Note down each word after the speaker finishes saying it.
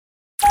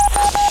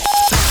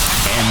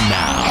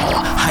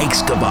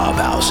Mike's Kebab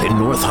House in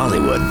North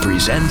Hollywood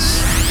presents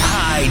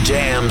High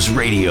Jams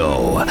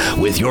Radio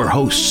with your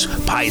hosts,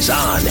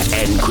 Paisan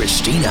and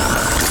Christina.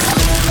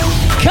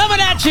 Coming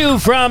at you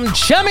from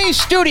Chummy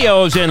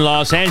Studios in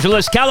Los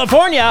Angeles,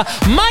 California,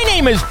 my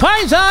name is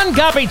Paisan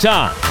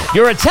Capitan,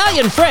 your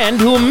Italian friend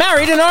who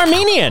married an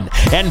Armenian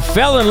and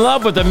fell in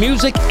love with the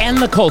music and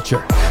the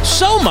culture.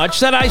 So much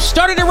that I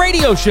started a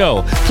radio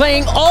show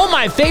playing all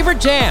my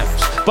favorite jams,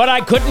 but I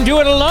couldn't do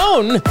it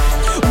alone.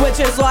 Which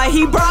is why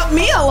he brought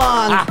me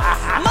along.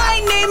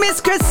 My name is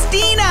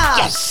Christina.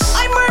 Yes.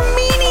 I'm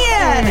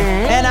Armenian.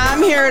 And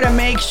I'm here to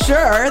make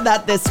sure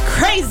that this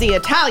crazy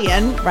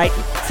Italian, right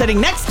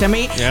sitting next to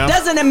me,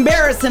 doesn't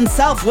embarrass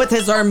himself with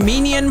his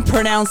Armenian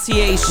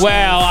pronunciation.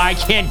 Well, I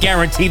can't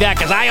guarantee that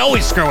because I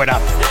always screw it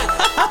up.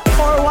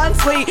 For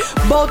once, we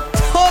both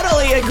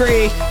totally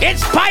agree.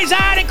 It's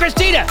Paisan and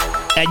Christina,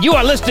 and you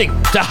are listening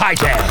to High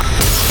Jams.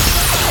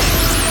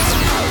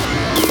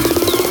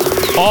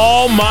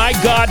 Oh my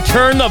God,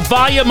 turn the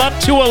volume up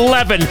to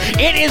 11.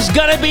 It is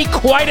going to be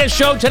quite a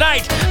show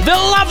tonight. The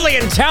lovely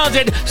and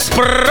talented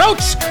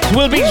Sprouts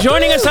will be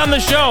joining us on the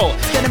show.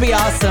 It's going to be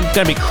awesome. It's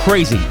going to be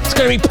crazy. It's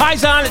going to be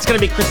Paisan, it's going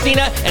to be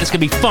Christina, and it's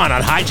going to be fun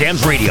on High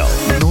Jams Radio.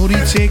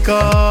 Նորից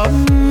եկավ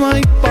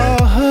այդ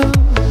պահը,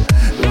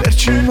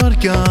 վերջին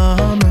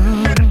վարկյանը,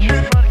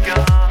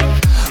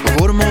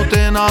 որ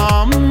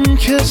մոտենամ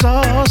քեզ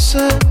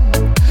ասեմ,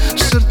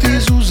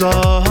 սրտիս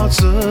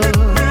ուզածը,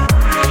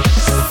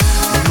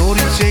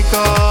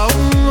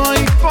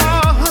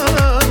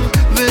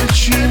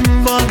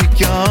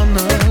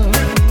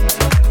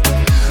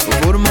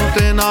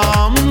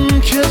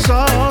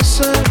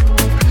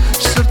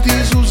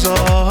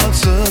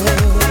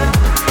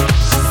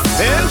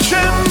 էլ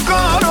չեմ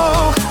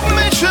կարող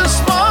մեջս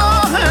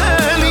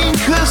պահել,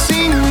 ինքս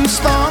ինձ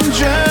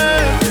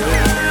տանջել,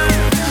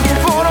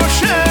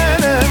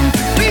 որոշել եմ,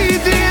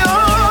 պիտի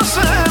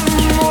ասեմ,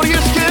 որ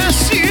ես քեզ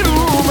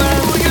սիրում եմ,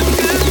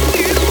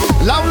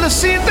 լավ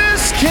լսի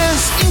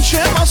Քեզ ինչ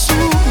եմ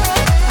ասում,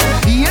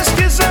 ես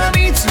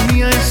քեզանից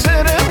միայն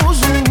սեր եմ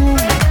ուզում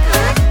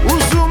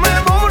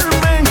եմ, որ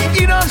մենք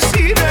իրար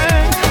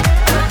սիրենք,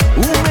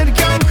 ու մեր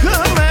կյանքը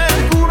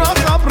մենք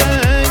ուրախ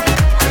ապրենք,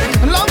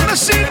 լավ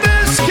լսի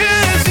տես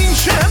քեզ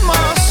ինչ եմ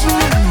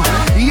ասում,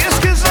 ես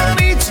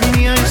քեզանից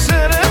միայն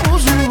սեր եմ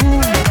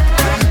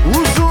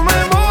ուզում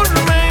եմ, որ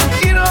մենք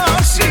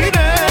իրար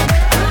սիրենք,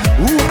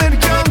 ու մեր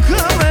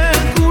կյանքը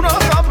մենք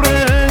ուրախ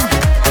ապրենք,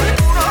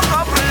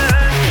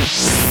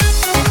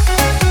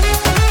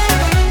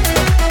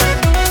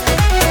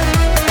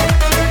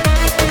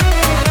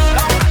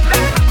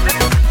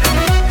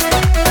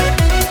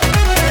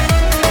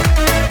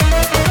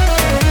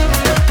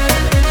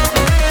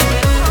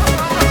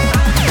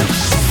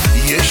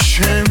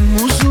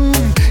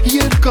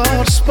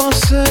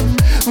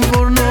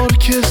 որ նոր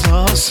քեզ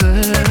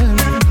ասեմ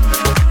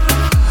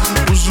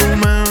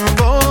Ուզում եմ,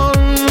 որ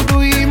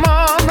դու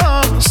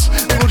իմանաս,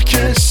 որ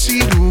քեզ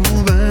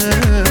սիրում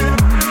եմ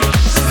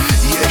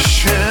Ես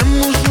չեմ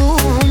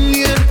ուզում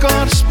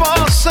երկար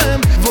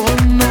սպասեմ, որ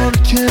նոր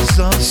քեզ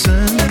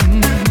ասեմ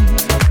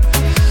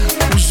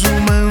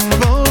Ուզում եմ,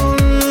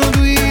 որ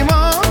դու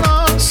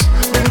իմանաս,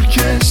 որ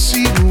քեզ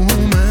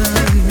սիրում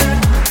եմ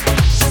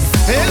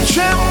Էլ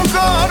չեմ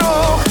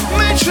կարող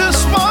մեջս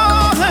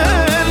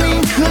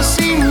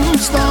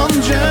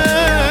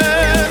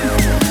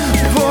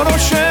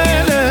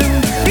որոշել եմ,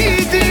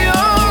 պիտի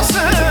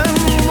ասեմ,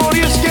 որ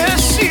ես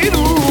քեզ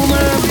սիրում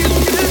եմ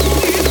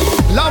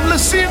Լավ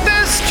լսի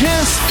տես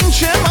քեզ ինչ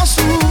եմ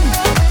ասում,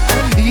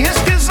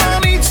 ես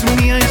քեզանից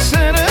միայն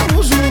սեր եմ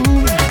ուզում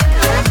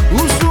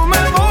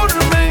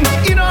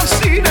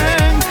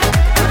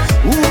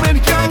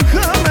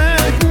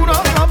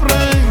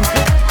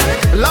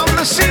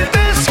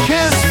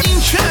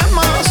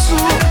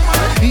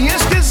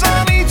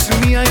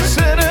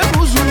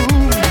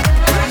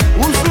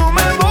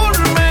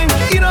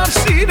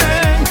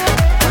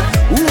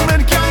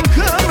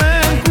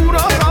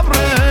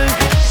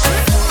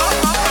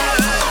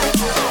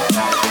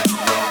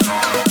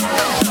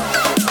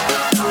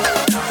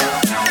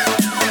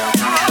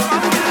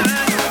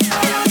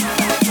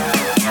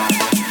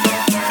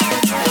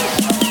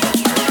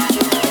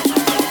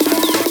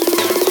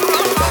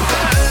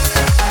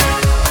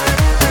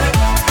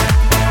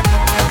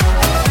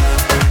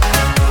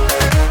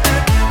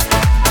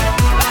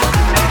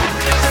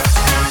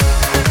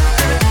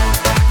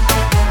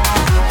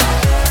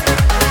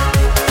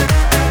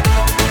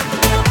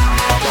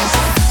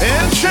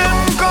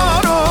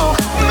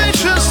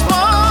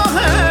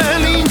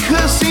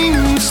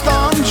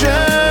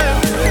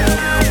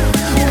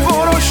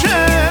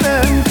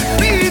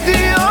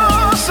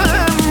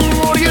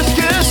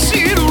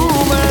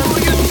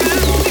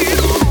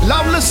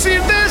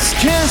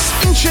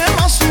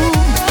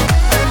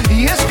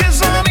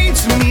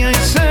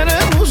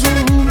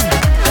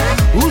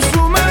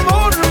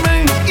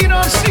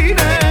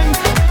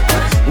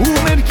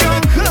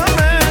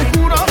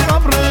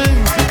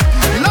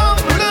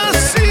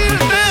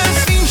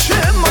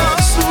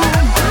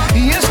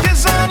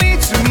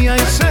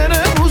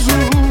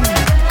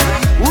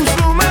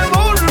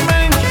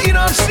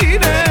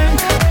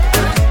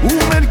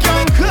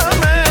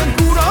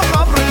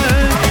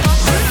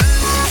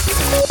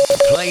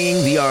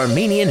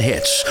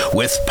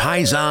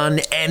Paisan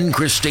and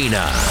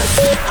Christina.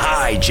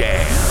 High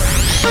Jam.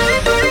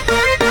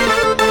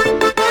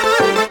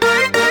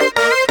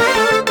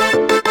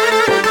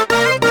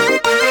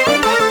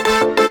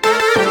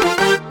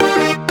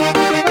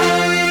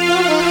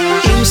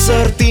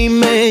 Սրտի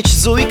մեջ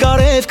զույգ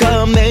արև կա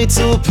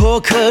մեծ ու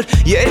փոքր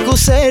երկու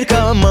սեր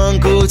կա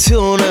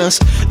մանկությունս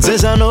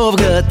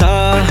ձեզանով գտա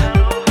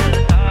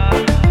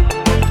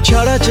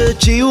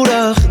Չարաճճի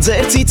ուրախ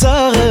ձեր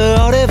ծիծաղը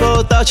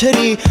արևոտ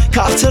աչերի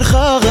քաղցր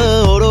խաղը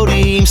օրորի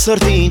իմ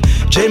սրտին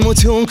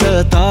ջերմություն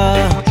կտա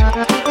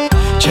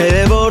Չէ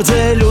որ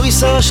ձեր լույս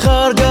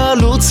աշխարհ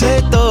գալուց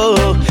հետո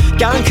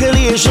կյանքը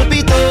լի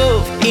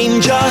շփիտով իմ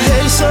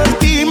ջահել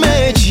սրտի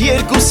մեջ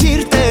երկու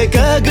սիրտ է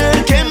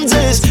կգրկեմ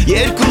ձեզ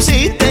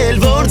երկուսիդ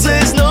էլ որ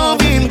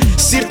ձեզնով իմ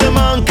սիրտը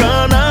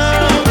մանկանա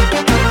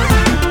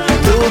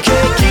Դուք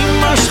եք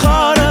իմ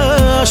աշխարհը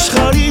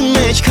աշխարհի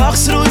մեջ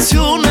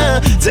քաղցրությունը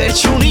ձեր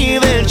չունի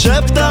վերջ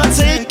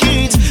շփտացեք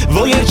ինձ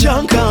որ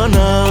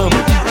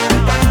երջանկանամ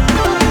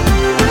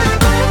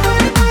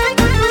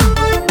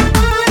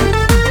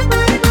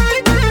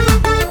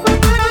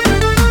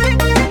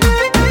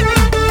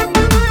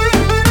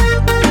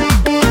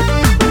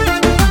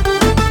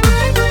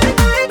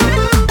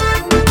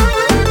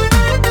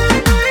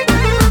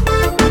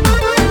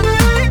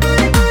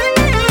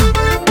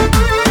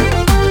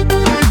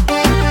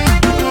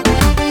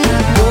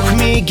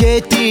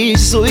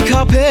Զույգ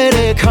հապեր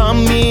եք համ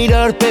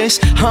իրար պես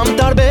համ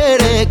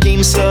տարբեր եք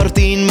իմ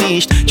սրտին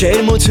միշտ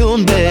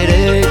ջերմություն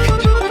բերեք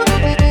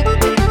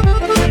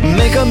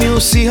Մեկը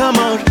մյուսի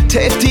համար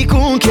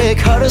թեթիկունք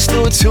եք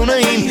հարստությունը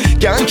իմ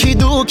կյանքի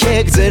դուք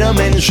եք ձեր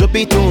ամեն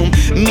ժպիտում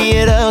մի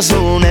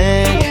երազուն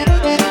եք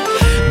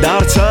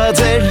Դարձա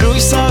ձեր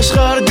լույս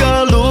աշխարհ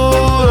գալու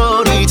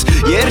օրից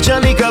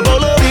երջանիկը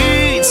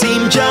բոլորից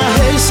իմ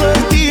ջահել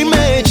սրտի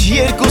մեջ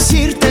երկու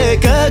սիրտ է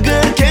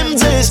կգրկեմ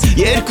ձեզ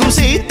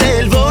երկուսիդ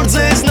էլ որ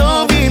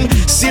ձեզնով իմ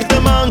սիրտը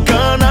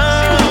մանկանա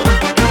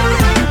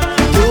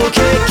Դուք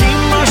եք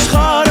իմ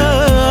աշխարհը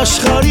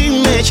աշխարհի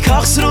մեջ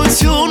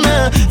քաղցրությունը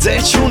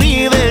ձեր չունի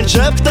վերջ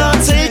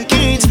շփտացեք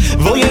ինձ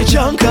որ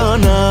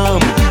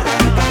երջանկանամ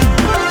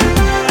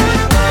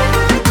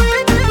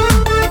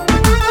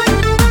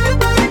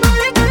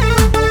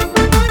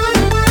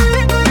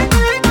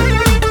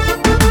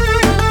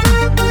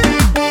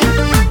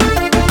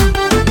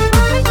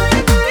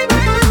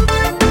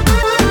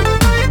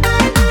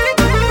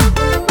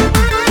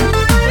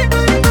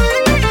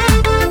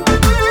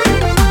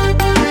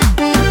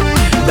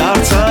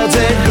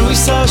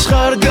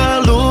աշխարհ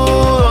գալու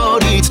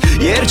օրից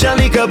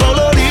երջանիկը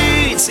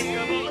բոլորից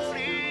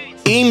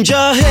Իմ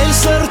ջահել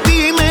սրտի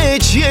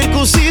մեջ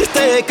երկու սիրտ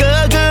է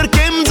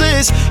կգրկեմ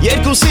ձեզ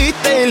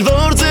երկուսիդ էլ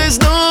որ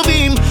ձեզնով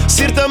իմ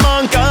սիրտը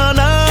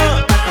մանկանա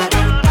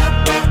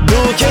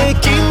Դուք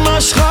եք իմ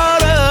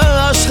աշխարհը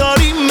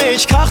աշխարհի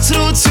մեջ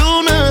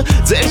քաղցրությունը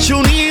ձեր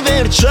չունի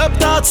վերջ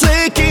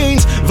շփտացեք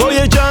ինձ որ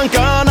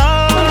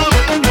երջանկանամ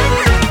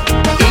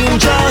Իմ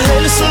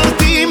ջահել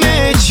սրտի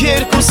մեջ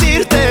երկու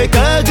սիրտ է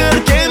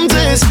կգրկեմ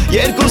ձեզ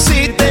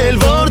երկուսիդ էլ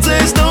որ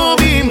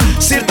ձեզնով իմ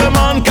սիրտը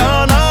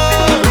մանկանա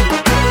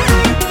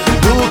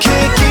Դուք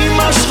եք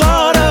իմ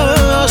աշխարհը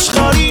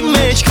աշխարհի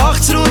մեջ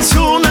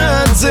քաղցրությունը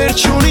ձեր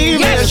չունի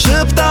վերջ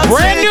շփտացեք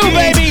Brand new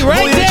baby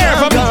right there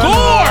from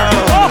Gore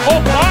Oh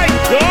my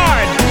God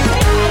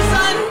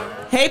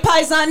Hey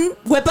Paisan,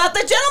 whip out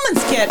the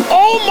gentleman's kit.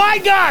 Oh my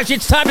gosh,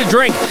 it's time to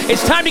drink.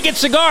 It's time to get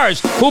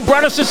cigars. Who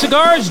brought us the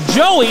cigars?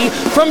 Joey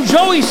from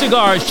Joey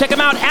Cigars. Check him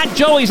out at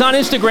Joey's on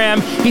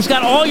Instagram. He's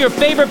got all your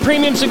favorite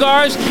premium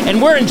cigars,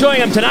 and we're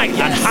enjoying them tonight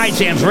on High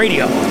Jams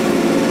Radio.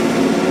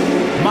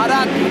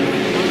 Marat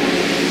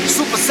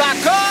Super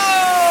Psycho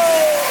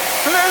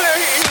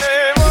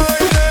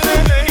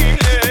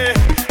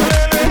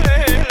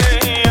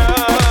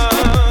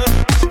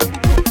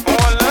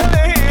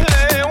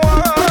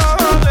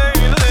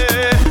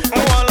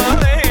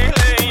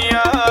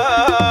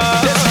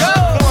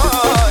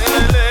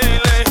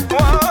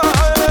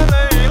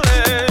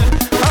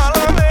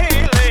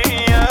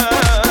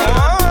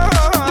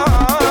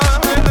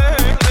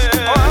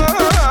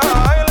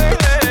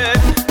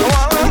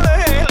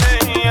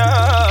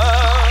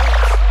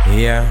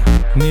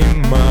Не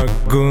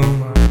могу,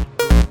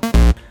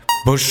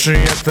 больше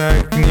я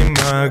так не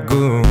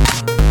могу.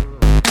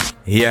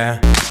 Я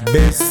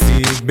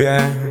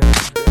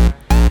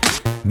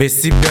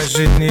без тебя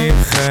жить не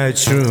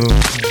хочу.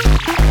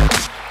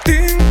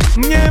 Ты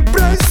мне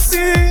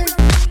прости,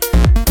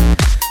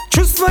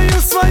 чувствую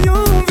свою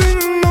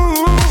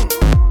вину.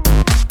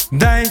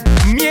 Дай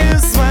мне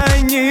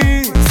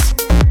звонить,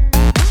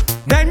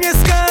 дай мне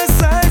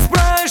сказать,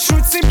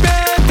 прошу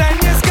тебя, дай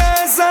мне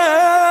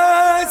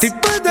сказать. Ты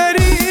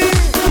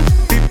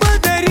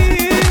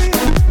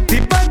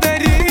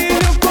подари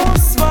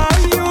любовь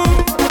свою.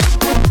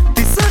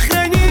 Ты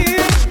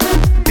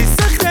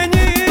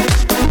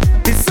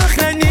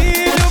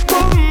сохрани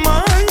любовь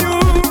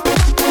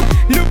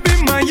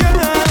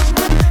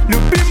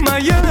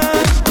мою.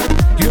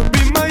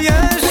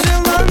 Любимая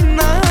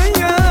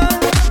желанная.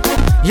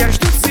 Я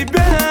жду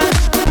тебя,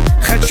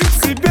 хочу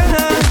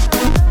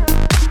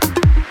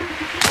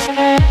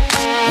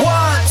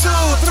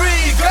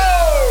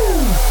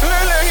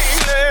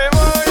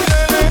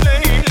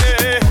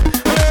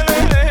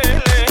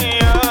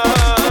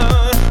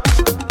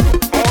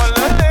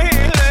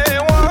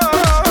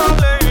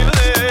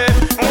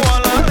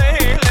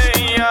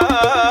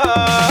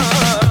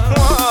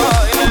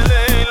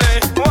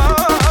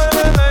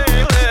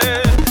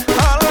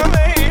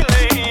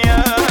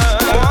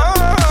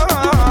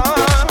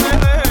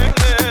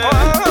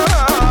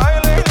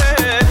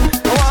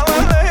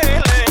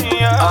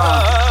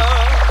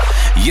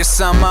You're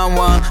someone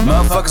one.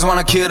 Motherfuckers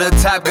wanna kill the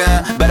Top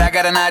Gun, but I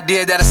got an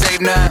idea that'll save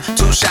none.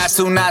 2 shots,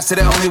 2 knots to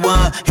the only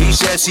one. He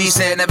said, she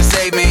said, never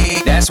save me.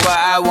 That's why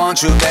I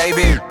want you,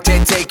 baby.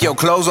 Take your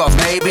clothes off,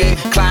 maybe.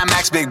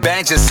 Climax, Big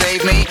Bang, just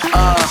save me.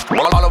 All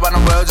around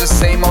the world, just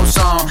same old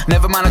song.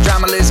 Never mind the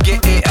drama, let's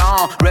get it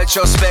on.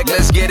 Retrospect,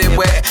 let's get it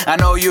wet. I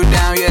know you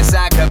down, yes,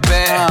 I could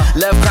bet.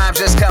 Love crimes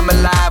just come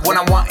alive when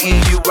I'm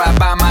wanting you right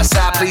by my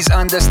side. Please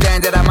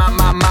understand that I'm on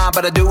my mind,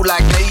 but I do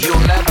like me, you'll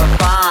never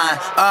find.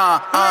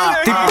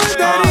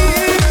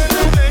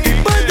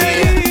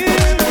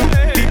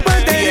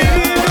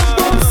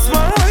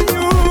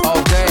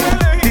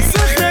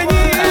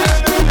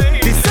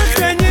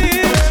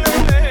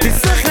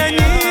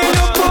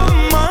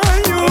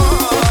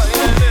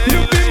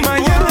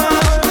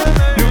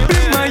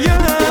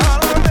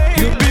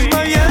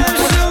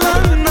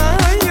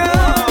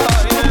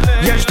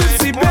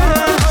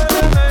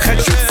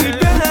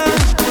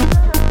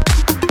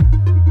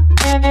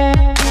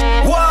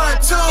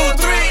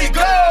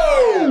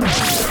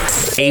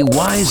 A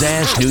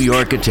wise-ass New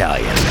York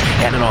Italian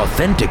and an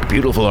authentic,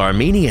 beautiful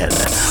Armenian.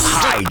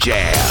 High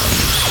Jams.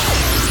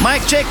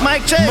 Mic check,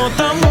 mic check.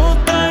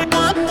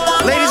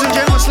 Ladies and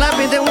gentlemen,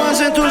 slapping the ones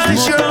and twos. This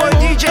is your boy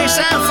DJ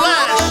Sam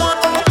Flash.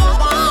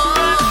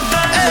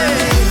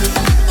 Hey.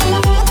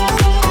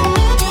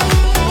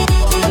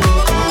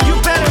 You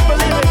better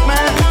believe it,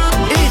 man.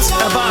 It's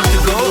about to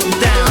go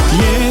down.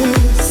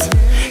 Yes,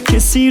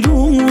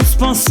 kesirun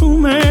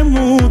spasum em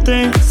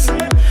utes.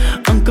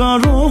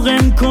 Անկարող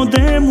եմ քո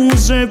դեմ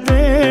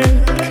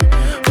ուժեպեք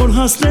որ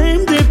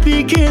հասնեմ դեպի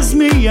քեզ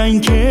միայն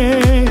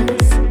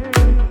քեզ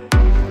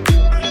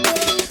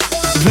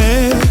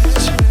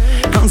Վերջ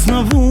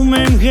հանձնվում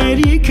եմ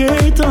հերիք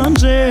էդ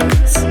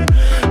անջես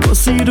քո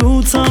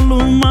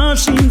սիրուցալու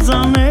մաշին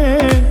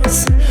ձանես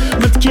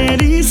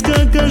մտքերիս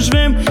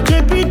կգժվեմ թե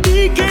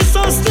պիտի քեզ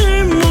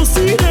ասնեմ ու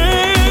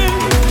սիրեմ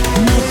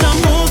մոտա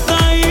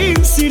մոտա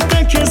իմ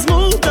սիրտը քեզ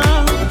մոտա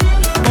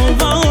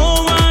ովա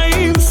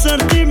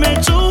Սրտի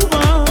մեջ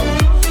ովա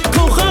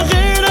Քո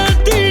խաղերը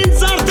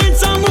դինց արդեն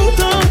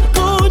ծամուտա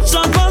Քո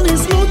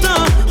ճապանից մուտա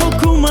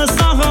Հոգումս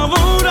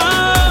աղավորա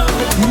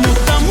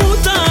Մուտա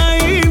մուտա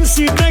իմ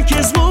սիրտը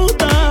քեզ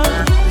մուտա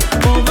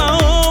Ովա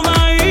ովա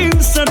իմ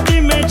սրտի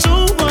մեջ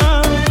ովա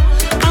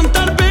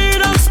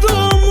Անտարբեր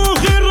աստում ու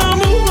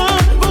խերամումա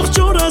Ողջ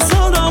օրս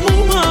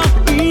հարամումա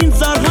Ինձ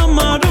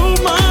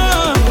արհամարումա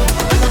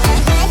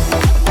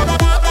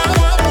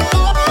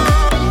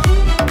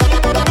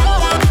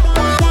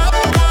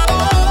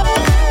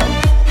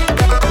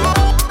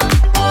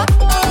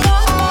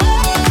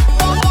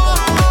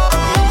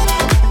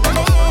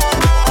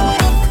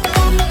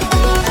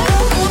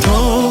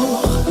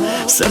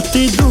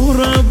Սրտի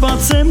դուրը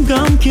բացեմ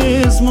գամ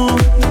քեզ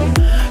մոտ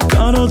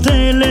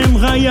Կարոտել եմ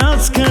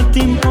հայացքդ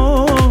իմ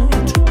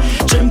օդ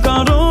Չեմ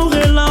կարող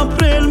էլ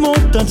ապրել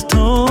մոտդ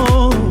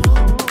թող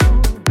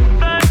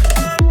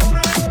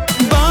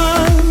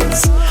Բայց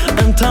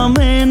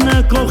ընդամենը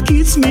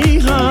կողքից մի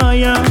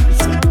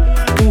հայացք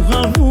Ու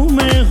հարվում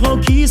է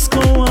հոգիս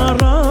քո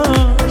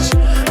առաջ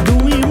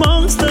Դու իմ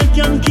անձը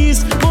կյանքիս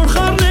որ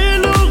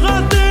խառնելու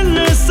հատելն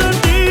է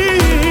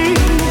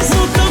սրտիս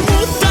Մոտա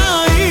մոտա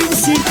իմ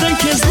սիրտը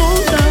քեզ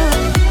մոտա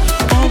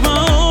Ովա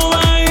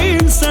ովա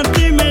իմ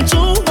սրտի մեջ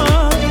ովա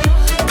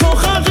Քո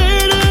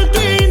խաղերը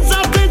դինց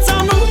արդեն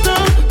ծանոթա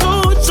Քո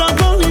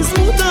ճապանից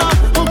մուտա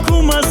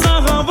հոգումս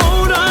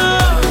աղավորա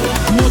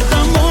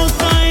Մոտա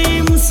մոտա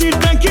իմ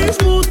սիրտը քեզ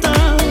մոտա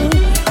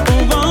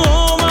Ովա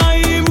ովա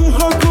իմ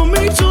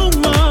հոգումից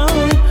ովա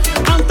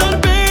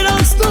Անտարբեր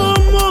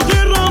աստում ու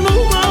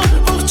խերամումա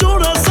Ողջ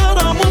օրս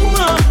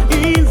հարամումա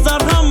ինձ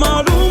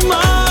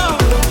արհամարումա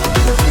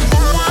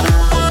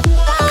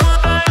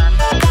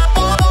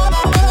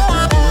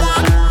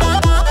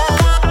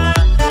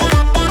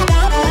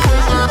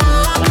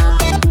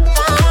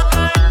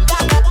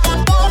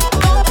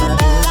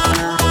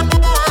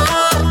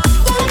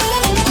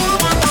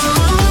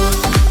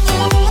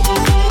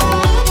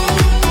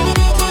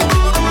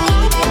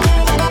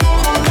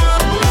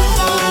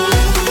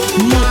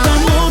Մոտա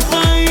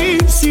մոտա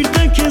իմ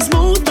սիրտը քեզ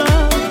մոտա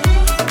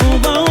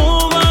Ովա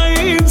ովա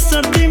իմ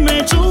սրտի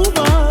մեջ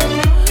ովա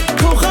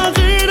Քո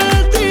խաղերը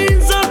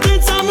դինց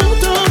արդեն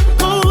ծամոթա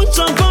Քո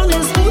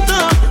ճապանից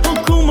մուտա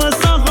հոգումս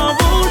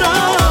աղավորա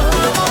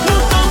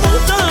Մոտա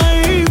մոտա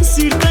իմ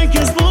սիրտը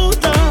քեզ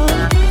մոտա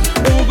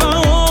Ովա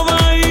ովա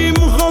իմ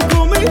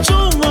հոգումից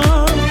ովա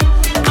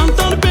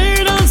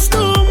Անտարբեր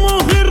աստում ու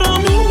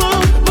խերամումա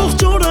Ողջ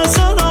օրս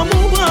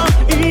հարամումա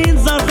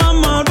ինձ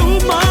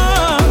արհամարումա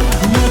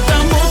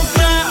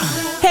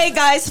Hey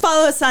guys,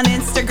 follow us on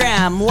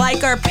Instagram.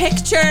 Like our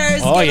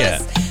pictures. Oh, yeah.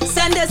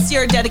 Send us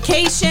your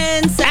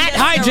dedications. At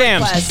High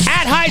Jams.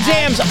 At High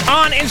Jams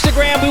on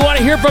Instagram. We want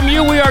to hear from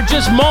you. We are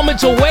just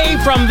moments away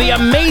from the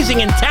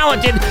amazing and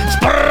talented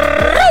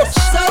Sprouts.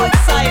 So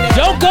excited.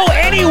 Don't go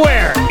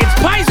anywhere. It's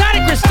Paisan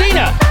and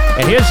Christina.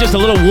 And here's just a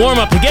little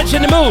warm-up to get you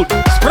in the mood.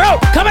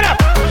 Sprout, coming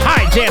up.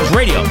 High Jams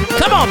Radio.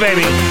 Come on,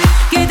 baby.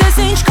 Գիտես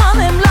ինչքան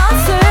եմ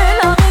լացել,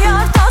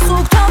 աղիար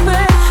տասուկ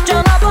թապել,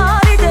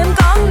 ճանապարհի դեմ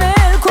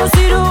կանգնել, քո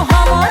սիրո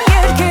համար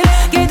երկել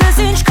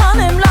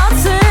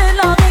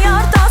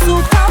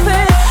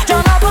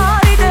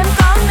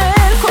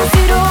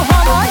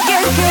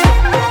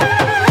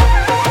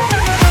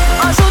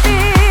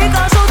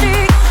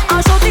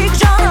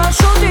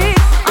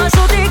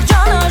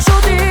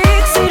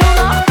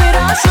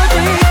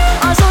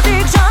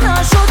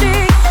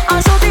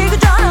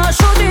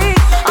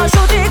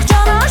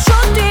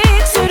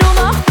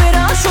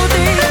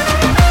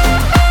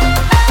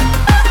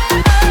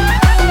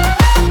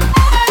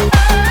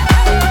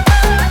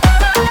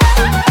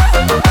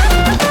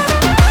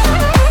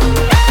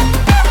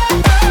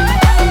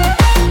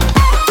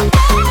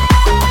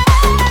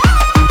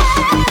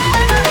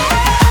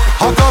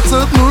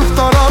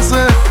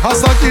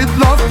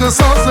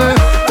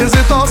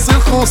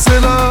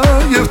խոսելը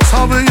եւ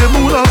ցավը եւ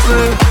մուրազը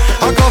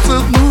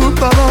հակածդ նու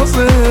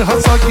տարազը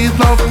հացակիտ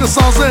լավ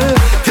կսազը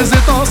քեզ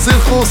հետ ասել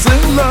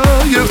խոսելը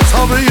եւ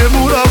ցավը եւ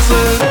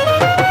մուրազը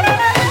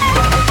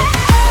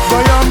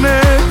Gayane,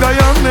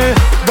 Gayane,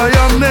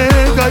 Gayane,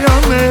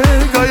 Gayane,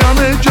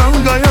 Gayane, can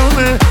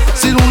Gayane,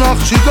 Sirun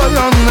akçı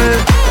Gayane,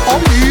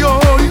 oy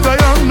oy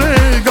Gayane,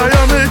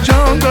 Gayane,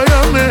 can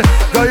Gayane,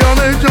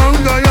 Gayane, can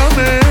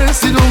Gayane,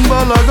 Sirun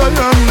bala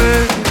Gayane.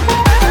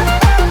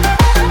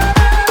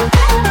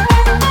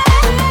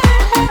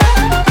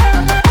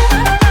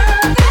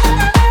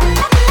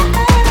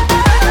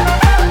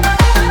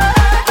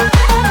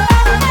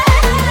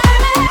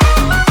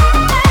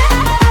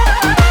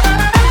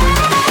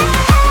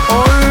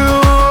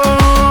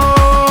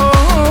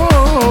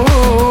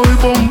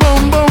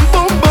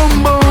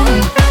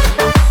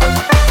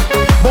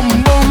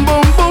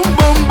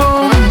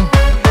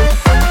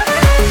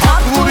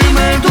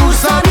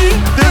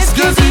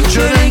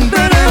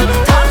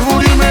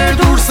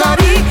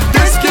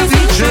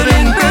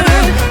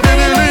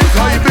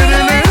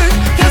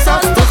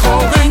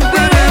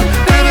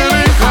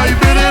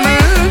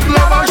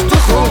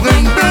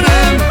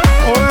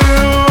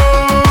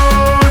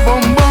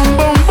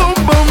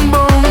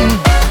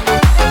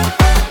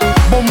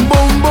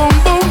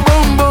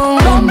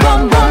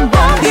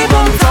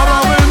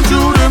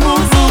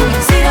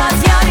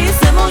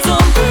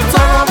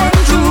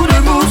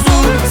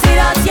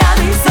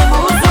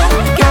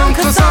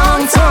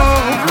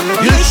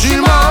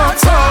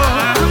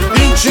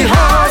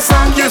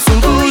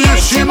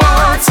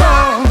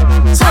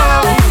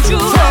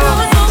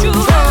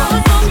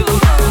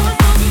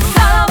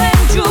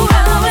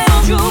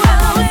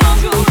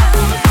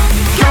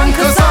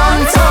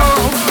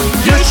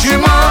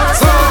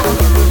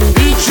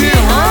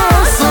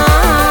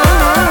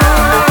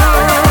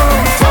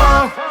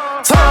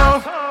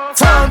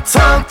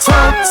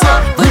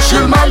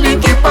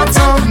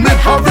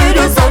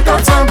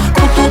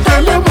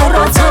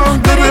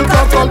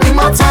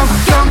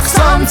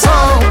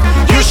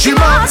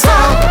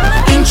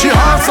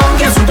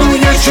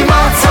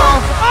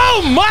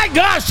 Oh my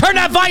gosh, turn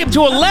that volume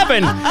to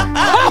 11.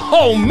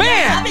 Oh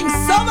man. Having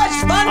so much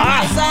fun,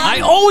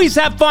 I always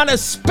have fun,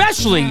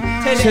 especially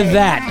to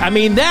that. I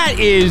mean, that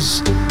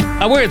is...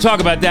 we're going to talk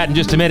about that in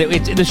just a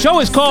minute. The show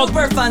is called...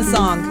 Super fun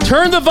song.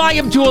 Turn the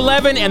volume to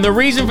 11, and the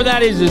reason for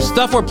that is the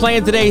stuff we're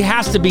playing today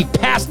has to be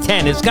past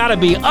 10. It's got to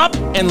be up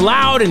and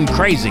loud and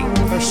crazy.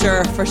 For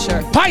sure, for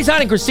sure.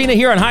 Paisan and Christina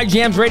here on High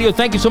Jams Radio.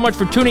 Thank you so much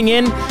for tuning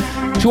in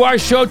to our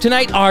show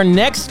tonight. Our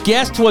next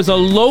guest was a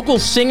local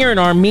singer in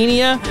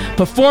Armenia,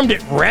 performed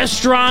at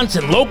restaurants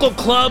and local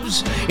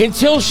clubs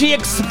until she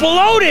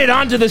exploded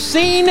onto the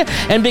scene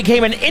and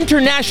became an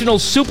international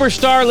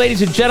superstar.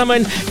 Ladies and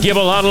gentlemen, give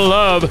a lot of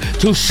love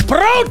to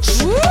Sprout.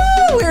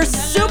 Woo, we're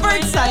super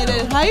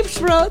excited. Hi,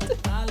 Sprout.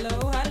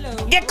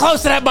 Hello. Get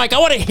close to that mic. I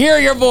want to hear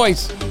your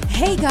voice.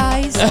 Hey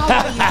guys, how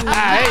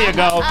are you? There you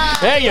go.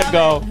 There you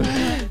go.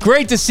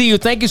 Great to see you.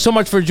 Thank you so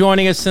much for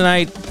joining us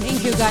tonight.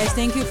 Thank you guys.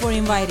 Thank you for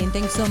inviting.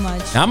 Thanks so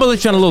much. Now, I'm going to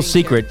let you on a little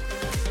secret.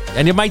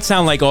 And it might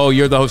sound like, oh,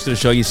 you're the host of the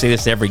show. You say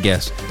this to every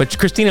guest. But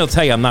Christina will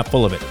tell you I'm not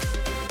full of it.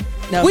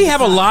 No, we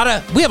have a lot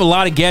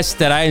of guests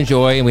that I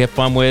enjoy and we have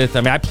fun with.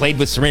 I mean, I played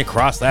with Serena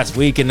Cross last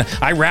week and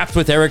I rapped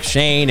with Eric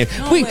Shane. And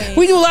we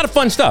do a lot of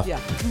fun stuff. Yeah.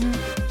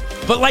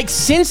 But like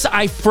since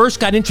I first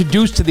got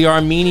introduced to the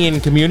Armenian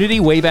community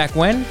way back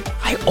when,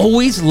 I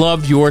always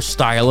loved your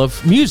style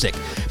of music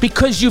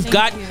because you've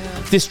got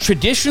this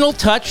traditional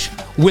touch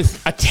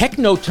with a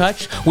techno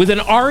touch, with an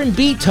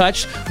R&B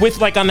touch, with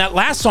like on that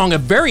last song, a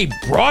very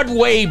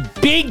Broadway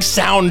big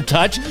sound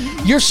touch.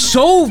 You're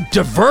so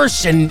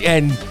diverse and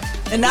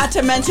not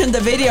to mention the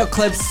video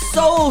clips,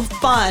 so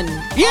fun.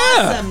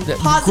 Yeah,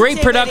 awesome.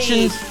 Great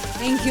productions.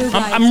 Thank you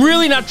guys. I'm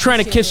really not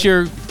trying to kiss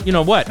your, you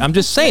know what? I'm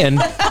just saying,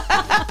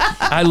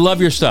 I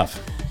love your stuff.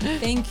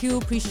 Thank you,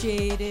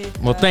 appreciate it.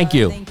 Well, thank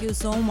you. Thank you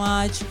so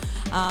much.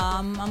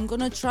 I'm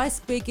gonna try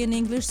speaking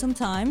English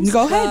sometimes.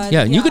 Go ahead.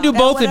 Yeah, you could do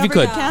both if you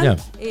could. Can.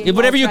 Yeah,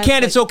 whatever you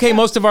can. It's okay.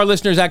 Most of our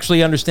listeners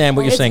actually understand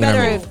what you're saying.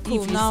 Better In if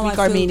Armenian. you speak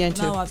Armenian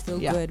too. Now I feel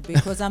good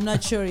because I'm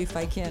not sure if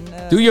I can.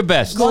 Do your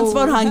best. Ոնց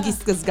որ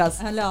հանգիստ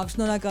կզգաս։ Լավ,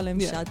 շնորհակալ եմ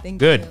շատ. Thank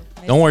Good.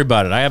 you. Don't worry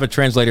about it. I have a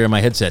translator in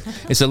my headset.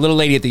 It's a little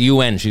lady at the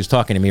UN. She's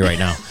talking to me right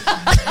now.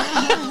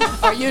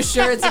 Are you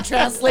sure it's a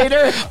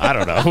translator? I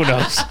don't know. Who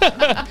knows?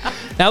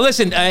 Now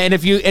listen, and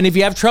if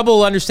you have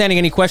trouble understanding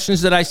any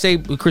questions that I say,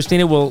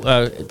 Christina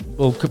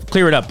will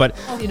clear it up. But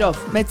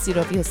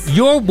Yes.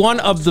 you're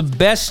one of the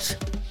best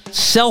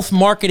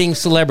self-marketing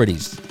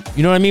celebrities.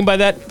 You know what I mean by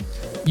that?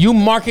 You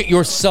market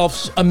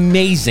yourself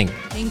amazing.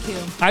 Thank you.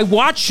 I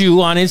watch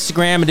you on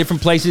Instagram and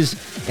different places,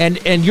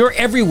 and you're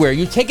everywhere.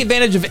 You take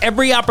advantage of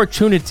every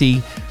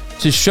opportunity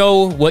to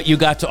show what you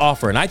got to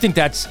offer, and I think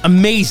that's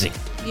amazing.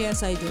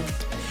 Yes, I do.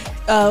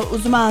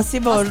 Ուզում ասի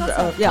որ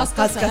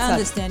I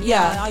understand.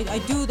 Yeah, I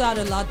do that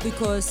a lot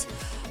because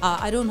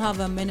I don't have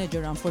a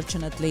manager,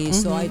 unfortunately.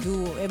 So I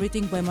do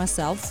everything by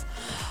myself.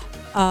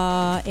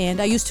 And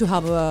I used to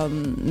have a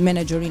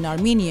manager in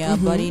Armenia,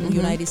 but in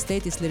United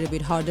States it's a little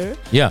bit harder.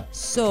 Yeah.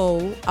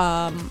 So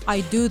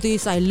I do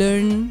this, I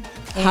learn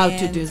how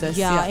to do this.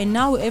 Yeah, and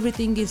now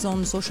everything is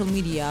on social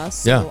media.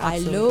 So Yeah. I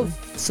love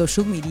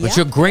social media. But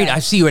you're great. I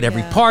see you at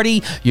every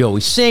party. You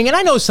always sing. And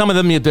I know some of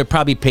them, they're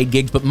probably paid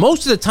gigs, but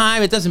most of the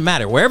time, it doesn't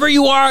matter. Wherever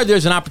you are,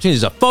 there's an opportunity.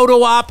 There's a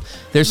photo op.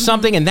 There's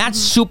something, and that's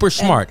super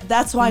smart. And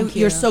that's why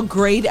you're so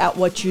great at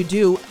what you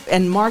do,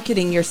 and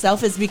marketing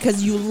yourself is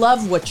because you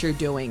love what you're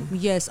doing.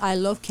 Yes, I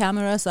love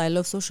cameras. I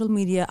love social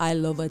media. I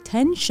love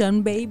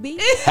attention, baby.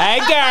 Hey,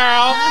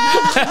 girl.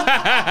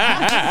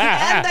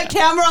 And the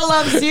camera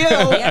loves you.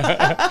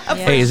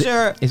 Hey,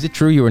 is it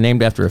true you were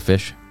named after a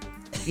fish?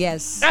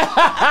 Yes.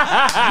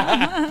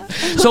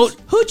 So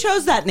who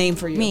chose that name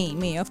for you?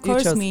 Me, of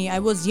course, me. I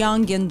was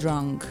young and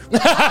drunk.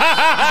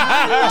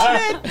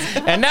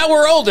 And now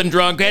we're old and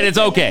drunk, and it's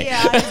okay.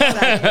 Yeah,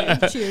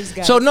 exactly. Cheers,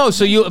 guys.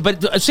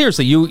 But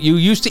seriously, you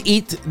used to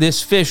eat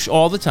this fish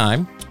all the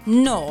time?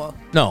 No.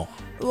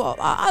 Well,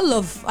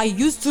 I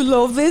used to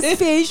love this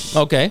fish.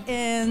 Okay.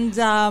 And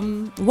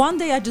one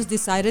day I just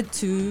decided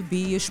to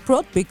be a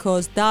sprot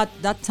because that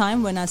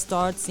time when I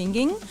started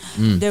singing,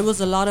 there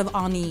was a lot of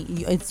Ani.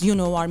 It's,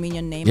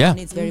 Armenian name. Yeah.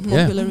 Ani. It's very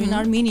popular in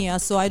Armenia.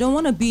 So I don't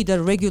want to be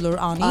the regular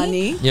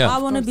Ani. Yeah. I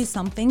want to be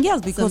something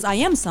else because I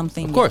am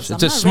something Of course.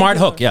 else. It's a smart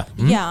hook. Yeah.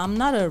 Yeah, I'm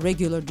not a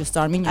regular just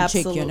Armenian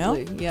chick,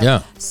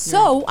 Yeah.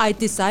 So I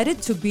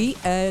decided to be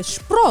a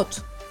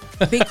sprot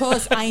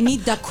because I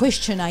need that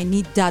question. I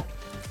need that.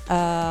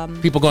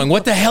 People going,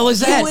 what the hell is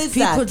that?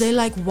 People, they're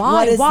like, why?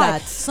 What is why?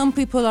 that? Some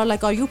people are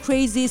like, are you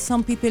crazy?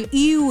 Some people,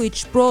 ew,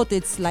 it's sprot.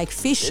 It's like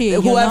fishy.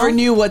 Whoever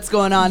knew what's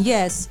going on.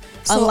 Yes.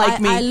 So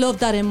Unlike me. I love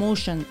that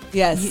emotion.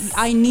 Yes.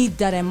 I need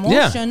that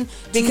emotion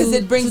because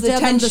it brings tell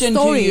them the attention to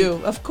story. you.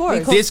 Of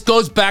course. This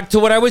goes back to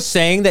what I was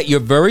saying, that you're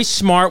very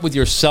smart with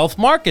your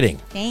self-marketing.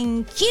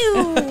 Thank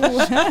you.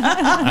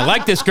 I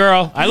like this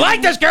girl.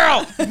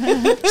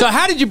 So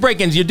how did you break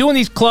in? You're doing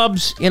these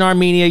clubs in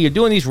Armenia. You're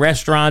doing these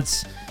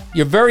restaurants.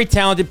 You're very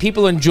talented.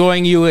 People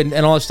enjoying you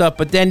and all this stuff.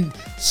 But then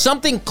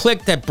something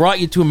clicked that brought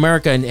you to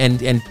America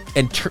and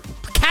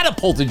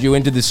catapulted you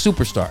into this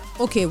superstar.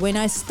 Okay, when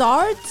I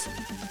start,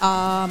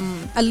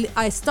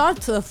 I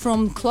start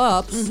from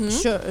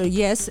clubs, sure,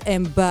 yes,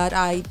 but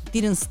I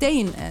didn't stay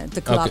in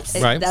the clubs.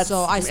 Okay, right.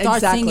 So I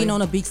started singing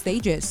on a big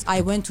stages.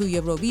 I went to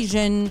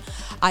Eurovision.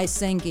 I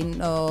sang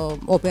in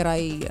opera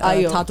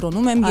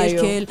Teatroնում եմ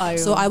երգել.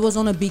 So I was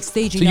on a big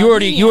stage. So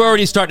you were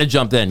already starting to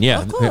jump then,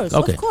 yeah. Of course,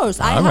 okay. of course.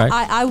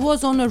 I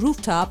was on a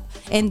rooftop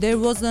and there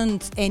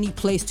wasn't any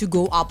place to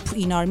go up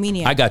in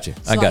Armenia. I got you.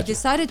 So I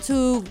decided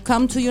to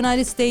come to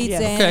United States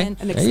and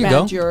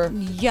expand your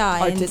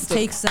and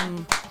take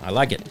some. I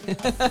like it.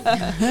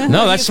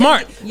 No, that's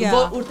smart.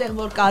 Որտեղ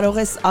որ կարող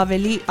ես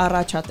ավելի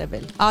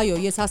առաջատևել. Այո,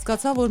 ես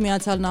հասկացա, որ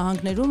Միացյալ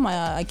Նահանգներում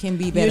I can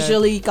be better.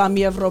 Usually կամ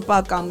Եվրոպա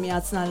կամ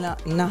Միացյալ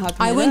Նահանգները.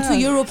 I went to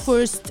Europe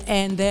first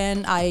and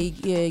then I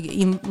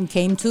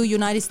came to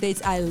United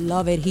States. I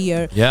love it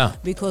here. Yeah.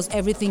 Because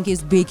everything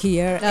is big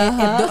here.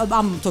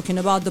 I'm talking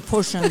about the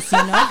portions,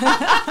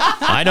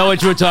 I know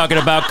what you were talking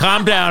about.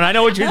 Calm down. I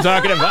know what you're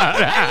talking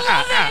about.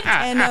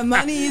 And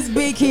money is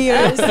big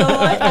here. So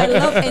I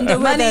love, and the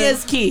money weather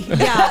is key.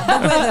 Yeah,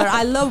 the weather.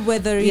 I love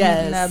weather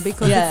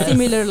because it's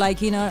similar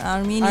like in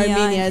Armenia.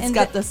 Armenia, it's and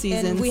got the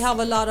seasons. And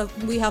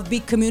we have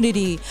big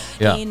community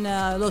in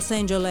Los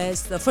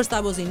Angeles. First I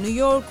was in New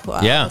York.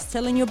 I was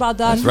telling you about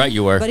that. That's right,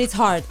 you were. But it's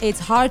hard. It's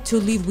hard to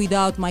live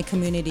without my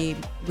community.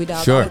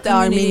 Without sure. The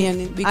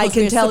Armenian, I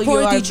can tell you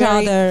are each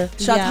other.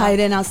 Շատ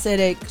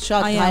հայրենասեր եք,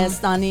 շատ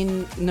Հայաստանին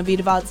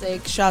նվիրված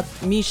եք, շատ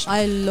միշտ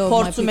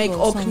փորձում եք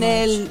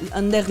օգնել,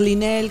 ընդեղ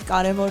լինել,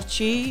 կարևոր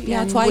չի.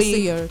 Yeah, twice a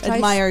year.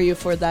 Admire you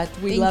for that.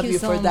 We love you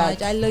for that.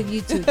 Much. I love you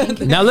too.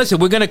 Thank you. Now listen,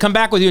 we're going to come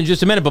back with you in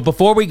just a minute, but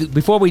before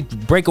we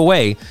break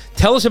away,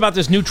 tell us about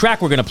this new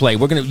track we're going to play.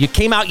 You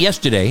came out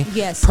yesterday.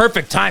 Yes.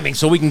 Perfect timing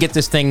so we can get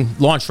this thing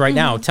launched right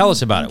now. Tell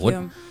us about it. What?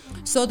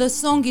 So the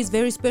song is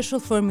very special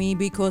for me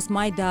because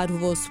my dad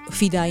was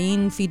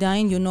Fidain.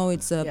 Fidain,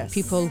 it's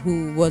people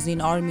who was in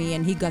army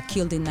and he got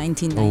killed in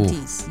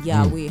 1990s. Ooh.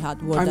 Yeah, we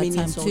had war Armenian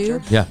that time soldier.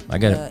 too. Yeah, I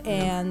get it.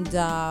 And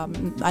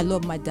I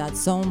love my dad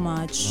so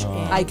much.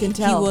 And I can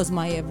tell. He was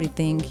my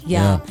everything.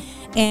 Yeah.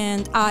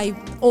 And I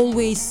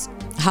always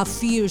have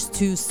fears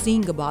to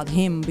sing about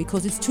him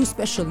because it's too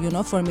special,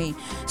 for me.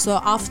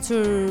 So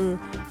after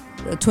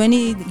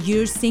 20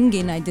 years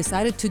singing, I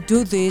decided to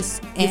do this.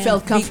 You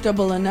felt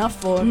comfortable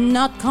enough, or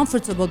not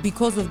comfortable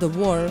because of the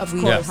war? Of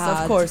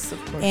course.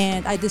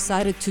 And I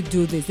decided to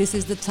do this. This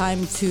is the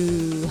time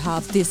to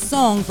have this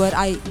song, but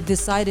I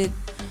decided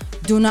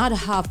do not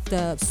have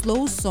the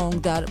slow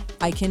song that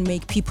I can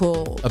make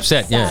people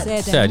upset.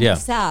 Sad.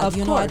 Sad. Of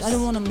course. I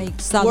don't want to make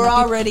sad. We're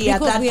already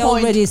at that we're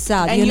point. Already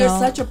sad. And you're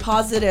such a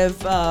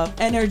positive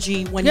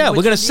energy when you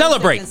we're going to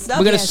celebrate. We're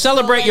going to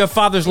celebrate your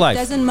father's life. It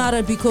doesn't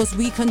matter because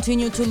we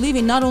continue to live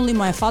in not only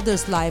my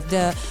father's life,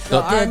 the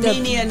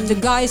Armenian the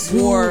guys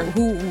who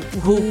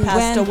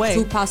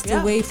passed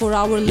away for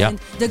our land,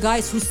 the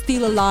guys who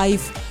still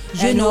alive.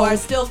 and who are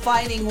still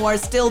fighting, who are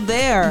still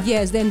there.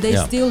 Yes, then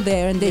they're still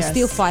there and they're Yes.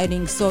 still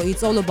fighting. So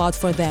it's all about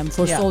for them,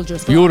 for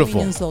soldiers, for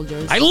Beautiful. Armenian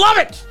soldiers. I love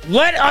it.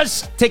 Let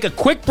us take a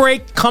quick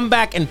break, come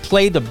back and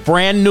play the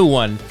brand new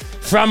one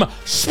from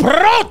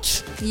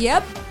Sprot.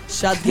 Yep.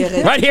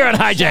 Right here on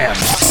High Jam.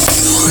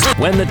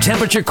 When the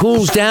temperature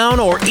cools down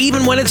or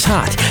even when it's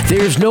hot,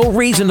 there's no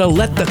reason to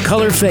let the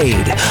color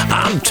fade.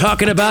 I'm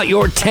talking about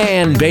your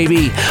tan,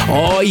 baby.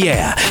 Oh,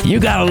 yeah. You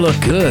gotta look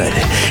good.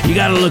 You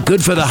gotta look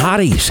good for the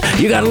hotties.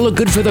 You gotta look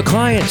good for the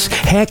clients.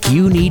 Heck,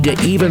 you need to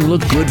even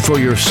look good for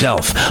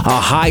yourself.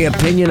 A high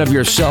opinion of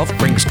yourself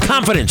brings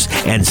confidence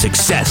and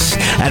success.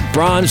 At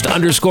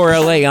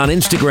bronzed_LA on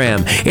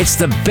Instagram, it's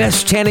the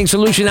best tanning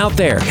solution out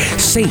there.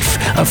 Safe,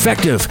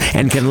 effective,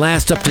 and can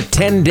last up to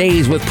 10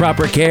 days with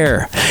proper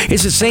care.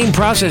 It's the same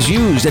process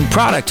used and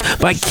product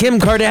by Kim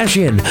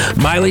Kardashian,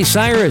 Miley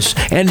Cyrus,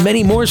 and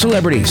many more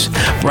celebrities.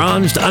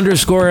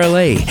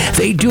 Bronzed_LA.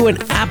 They do an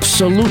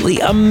absolutely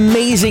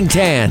amazing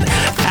tan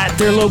at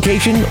their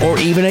location or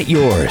even at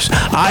yours.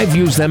 I've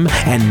used them,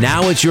 and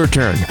now it's your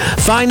turn.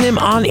 Find them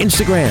on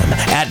Instagram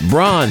at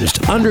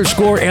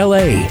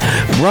bronzed_LA.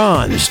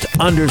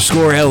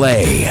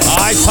 Bronzed_LA. All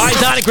right,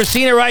 Paisan and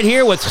Christina right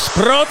here with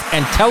Sprot,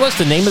 and tell us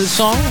the name of the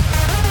song.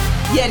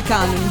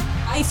 Yerkanun.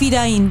 High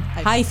Fidain.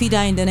 High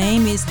Fidain. The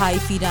name is High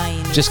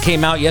Fidain. Just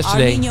came out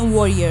yesterday. Armenian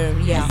warrior.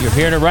 Yeah. You're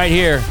hearing it right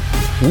here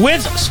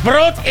with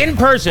Sprot in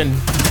person.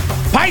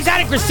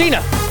 Paisan and Christina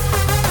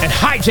and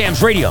High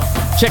Jams Radio.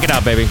 Check it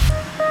out, baby.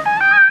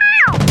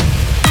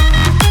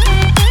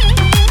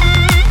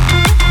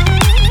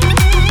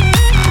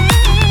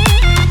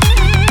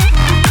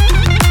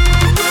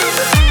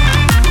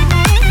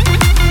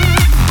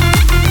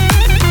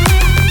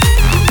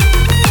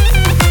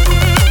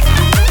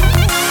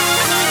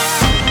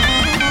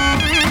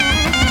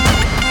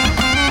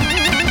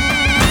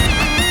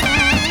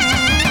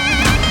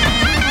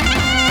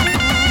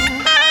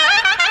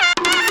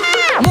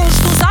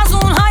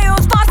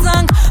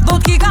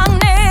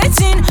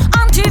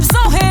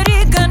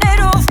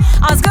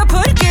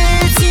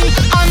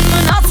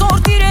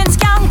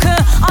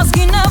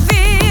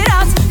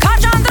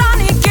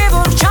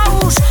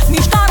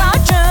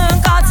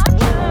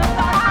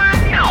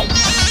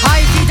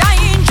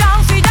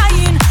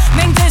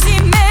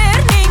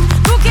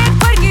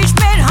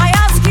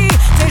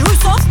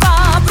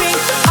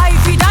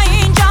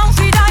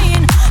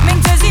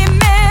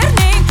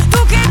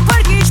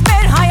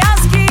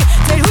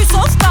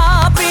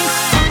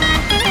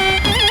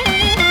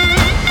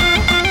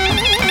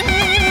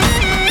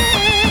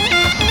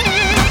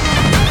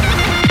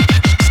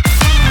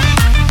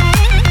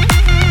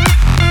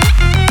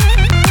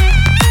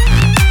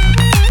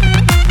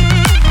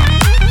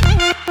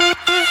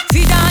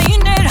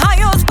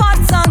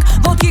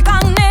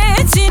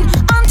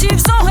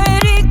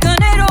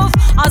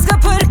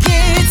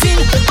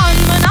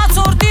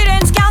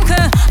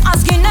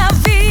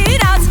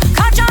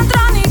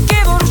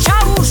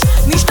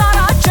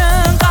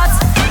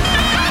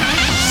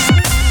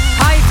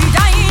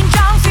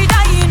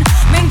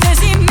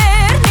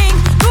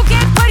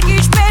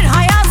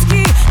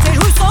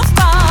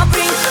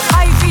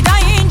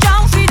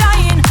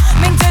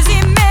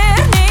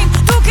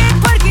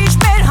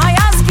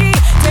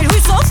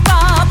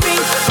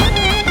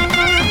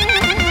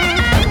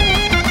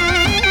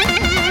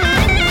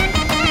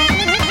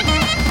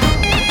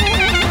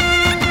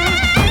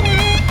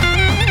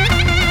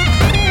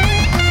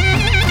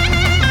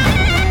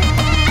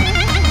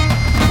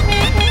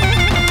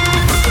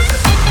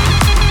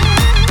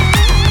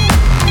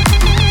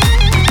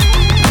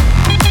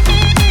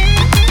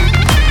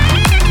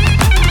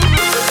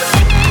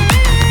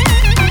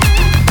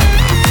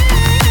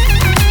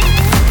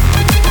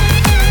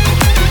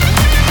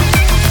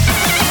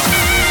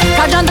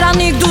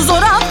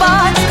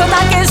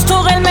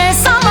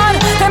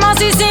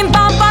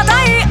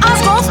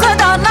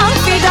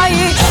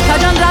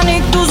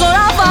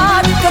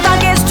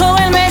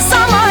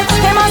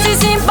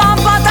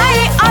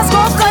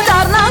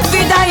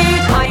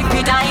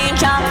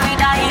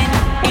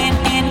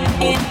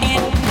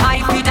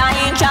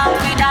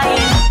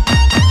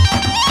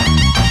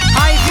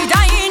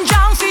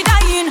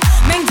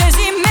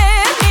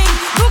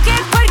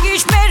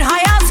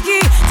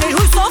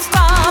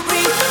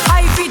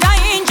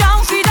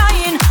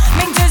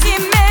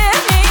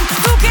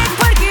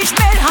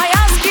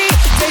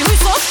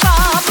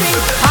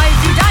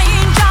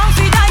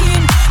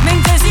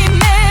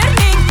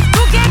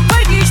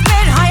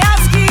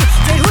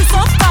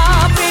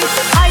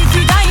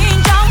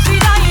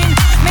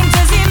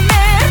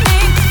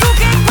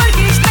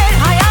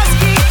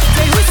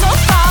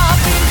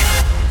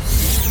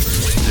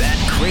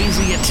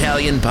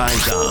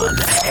 Paisan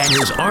and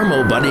his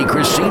Armo buddy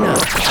Christina.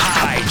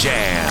 High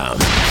Jam.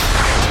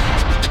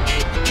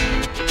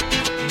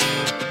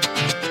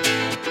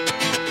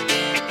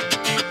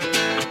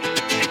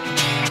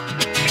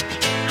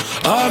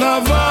 Ara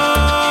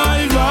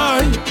vai,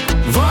 vai,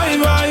 vai,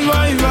 vai,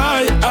 vai,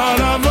 vai,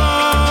 ara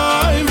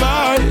vai,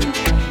 vai,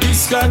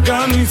 iska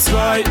kanë i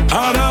cvaj,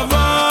 ara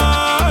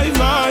vai,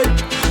 vai,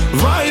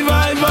 vai,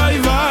 vai, vai,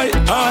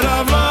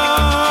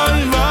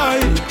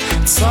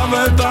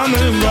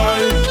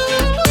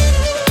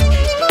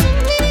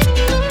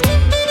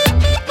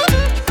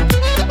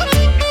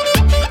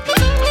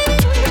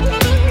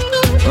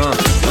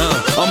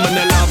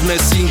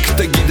 ես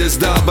ինքդ գիտես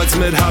դա, բայց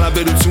մեր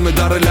հարաբերությունը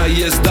դարել է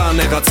ես դա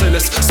նեղացել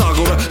ես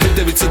սաղորը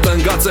հետևիցը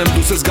տնգած եմ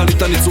դուս ես գալի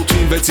տնից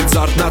 8-ին 6-ից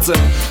արթնած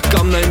եմ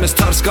կամ նայում ես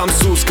թարս կամ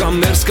սուս կամ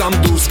ներս կամ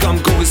դուրս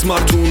կամ կողից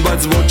մարդուն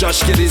բայց ոչ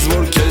աչքերից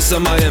որ քեզ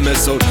հմայեմ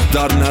այսօր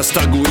դառնաս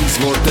տագույց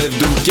որտև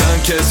դու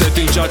կյանք ես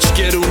հետ ինչ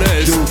աչքեր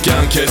ունես դու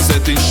կյանք ես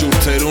հետ ինչ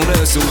շուրթեր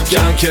ունես ու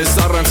կյանք ես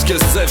առանց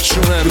քեզ ձև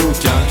չունեմ դու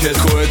կյանք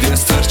ես քո հետ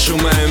ես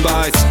թրջում եմ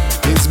բայց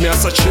ինձ մի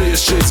ասա չէ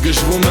ես չես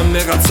գժվում եմ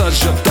նեղացած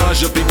ժպտա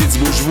ժպիտից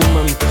բուժվում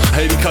եմ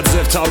հերիքա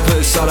ձև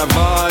թափես արա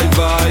վայ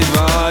վայ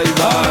վայ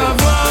վայ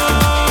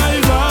վայ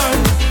վայ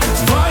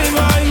վայ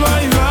վայ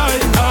վայ վայ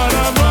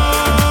արա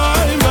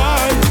վայ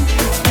վայ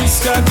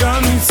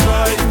իսկականից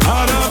վայ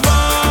արա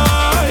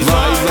վայ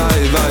վայ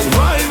վայ վայ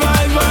վայ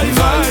վայ վայ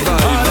վայ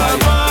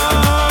վայ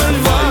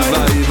վայ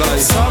վայ վայ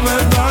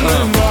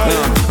սամերդանեմ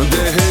վայ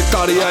դե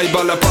հետարի այ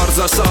բալա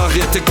պարզասաղ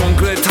եթե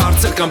կոնկրետ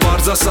հարցեր կամ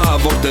պարզասաղ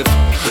որտև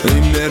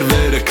իմ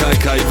ներվերը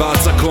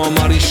քայքայված ա քո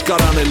համար ինչ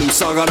կարանելու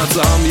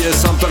սաղարածը համ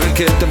ես համ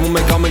տղեկ հետևում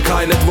ենք ամենք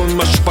հայլետ որ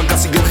մի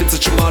շպակասի գլխիցը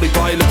չմարի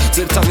պայլը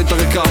ձեր թաղի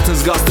տղեկ արդեն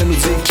զգաստեն ու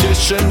ձին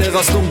քեզ չեն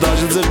նեղացնում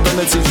դաժը ձեր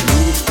տնեցից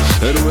դու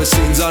հերու ես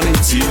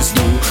ինձանից իս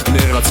դու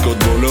նեղաց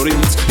կոտ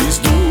բոլորից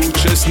իս դու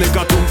չես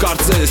նկատում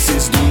կարծես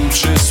իս դու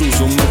չես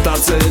ուզում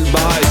մտածել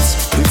բայց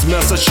ինձ մի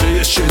ասա չէ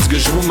ես չես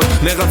գժվում եմ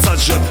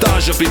նեղացած ժպտա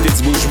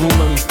ժպիտից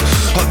բուժվում եմ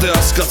հա դե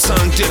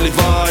հասկացանք էլի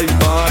վայ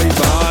վայ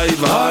վայ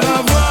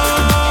վայ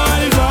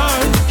վայ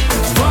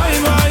վայ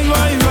վայ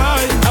վայ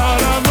վայ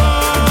արա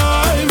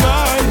վայ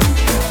վայ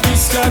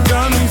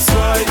իսկականից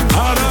վայ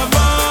արա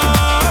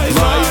վայ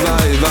վայ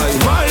վայ վայ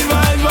վայ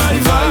վայ վայ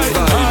վայ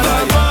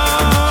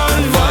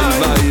վայ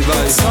վայ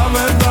վայ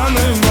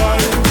սամերդանեմ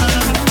վայ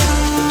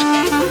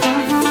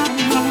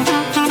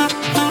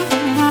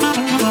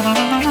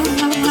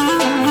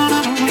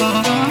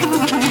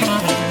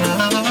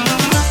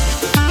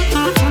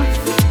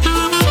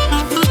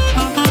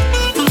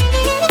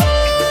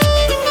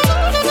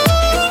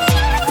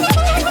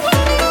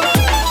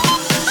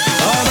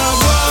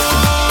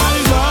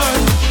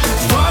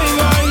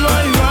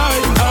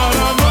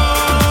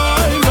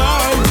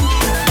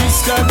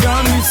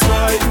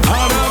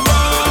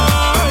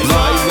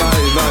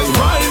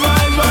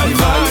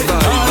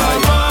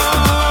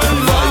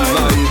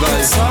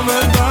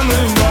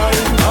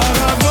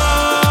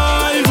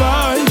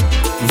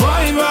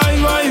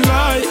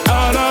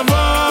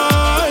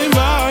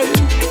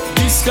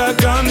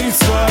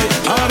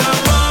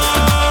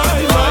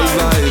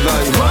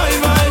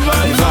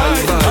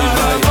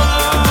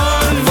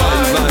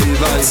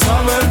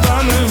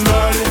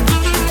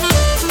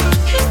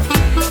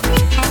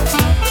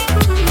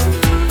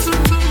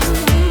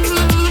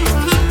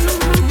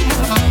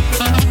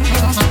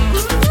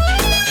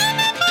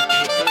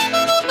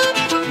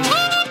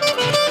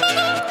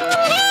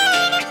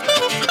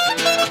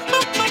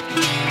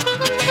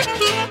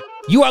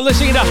You are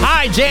listening to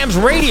High Jams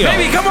Radio.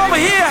 Baby, come over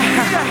here.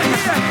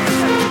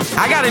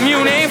 I got a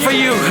new name for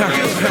you.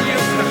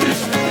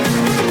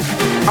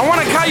 I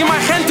want to call you my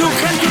Gentu.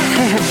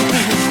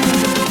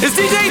 It's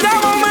DJ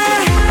Damo,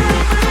 man.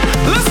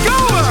 Let's go.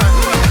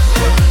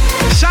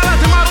 Shout out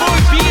to my boy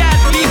B at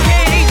BK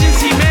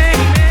Agency, man.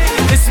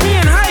 It's me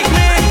and Hike,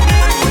 man.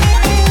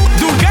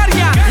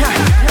 Dulgaria.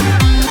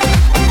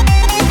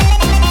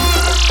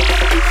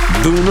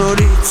 Du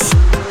noric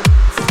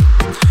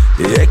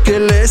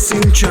եկել ես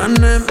ինչ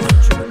անեմ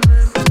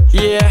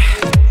Yeah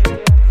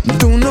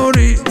Դու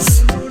նորից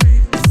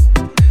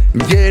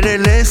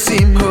գերել ես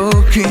իմ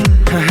հոգին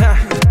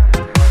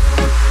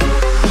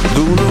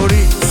Դու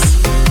նորից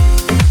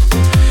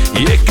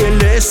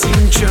եկել ես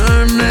ինչ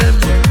անեմ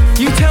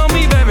You tell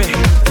me, baby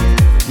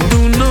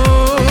Դու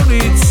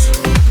նորից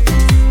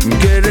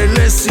գերել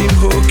ես իմ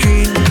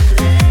հոգին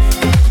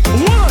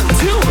 1,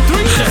 2,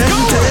 3, let's go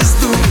Խենթես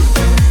դու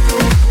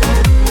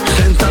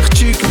Խենթ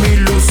աղջիկ մի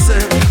լուս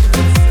է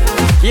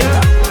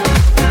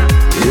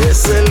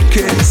Ես էլ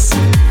քեզ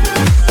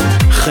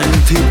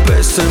խենթի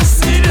պես եմ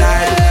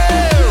սիրել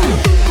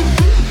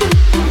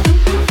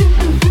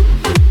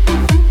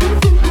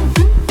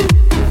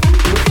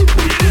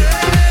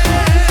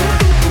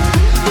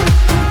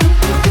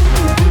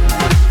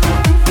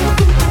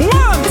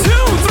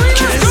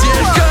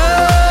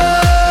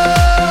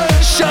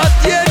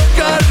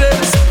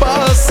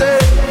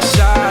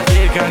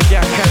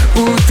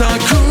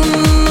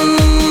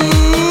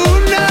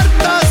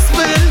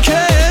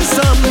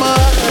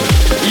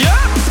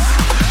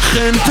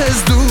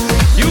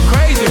You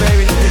crazy,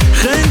 baby.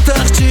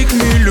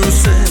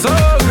 So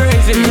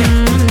crazy.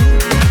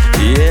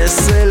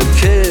 Yes, el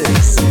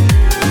kiss.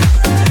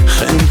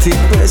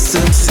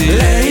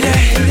 Lady,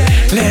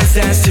 let's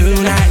dance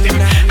tonight.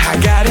 I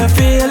got a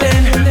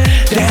feeling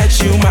that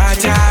you my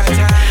type.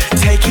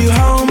 Take you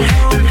home,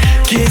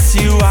 kiss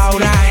you all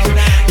night.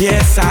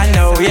 Yes, I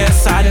know,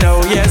 yes, I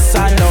know, yes,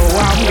 I know.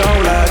 I'm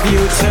gonna love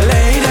you till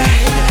lady.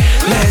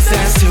 Let's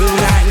dance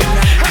tonight.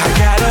 I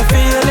got a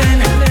feeling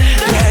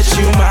that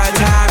you my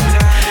type.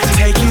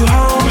 Take you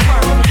home,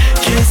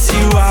 kiss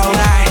you all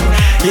night.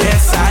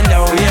 Yes, I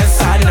know,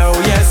 yes, I know,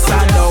 yes,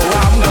 I know.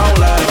 I'm gonna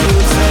love you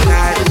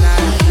tonight.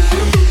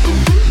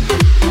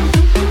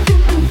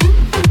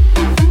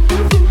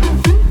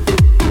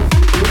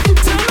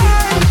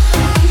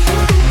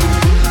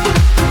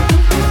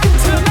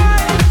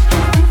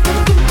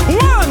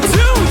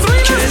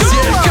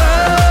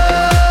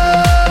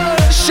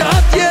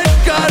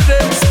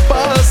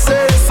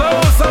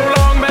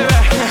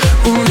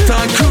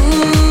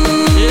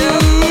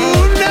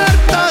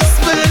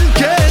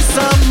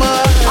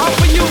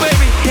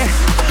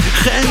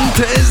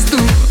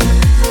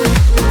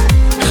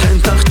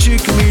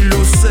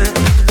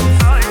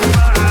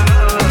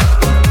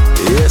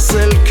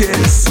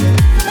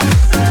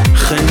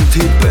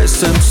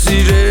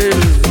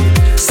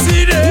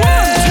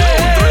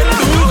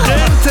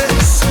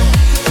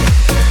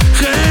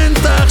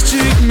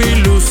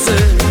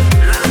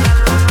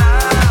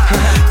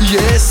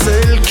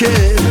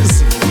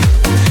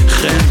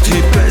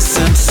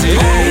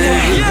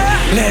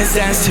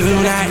 let's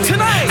dance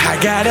tonight. I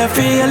got a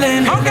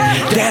feeling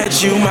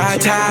that you my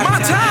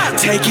type.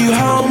 Take you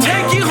home,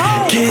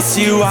 kiss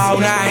you all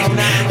night.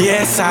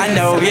 Yes, I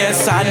know,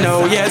 yes, I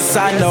know, yes,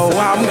 I know.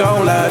 I'm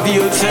gonna love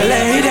you till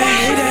lady.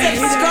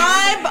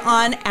 Subscribe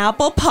on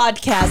Apple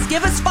Podcasts.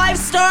 Give us 5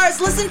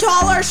 stars. Listen to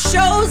all our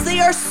shows. They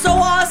are so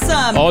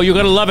awesome. Oh, you're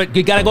going to love it.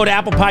 You got to go to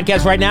Apple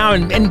Podcasts right now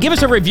and give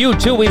us a review,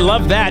 too. We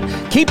love that.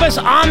 Keep us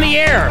on the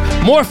air.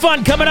 More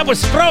fun coming up with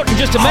Sprout in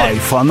just a minute. Հայ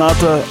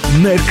ֆանատը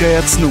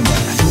ներկայացնում է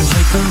Դու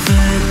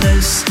հայտնվել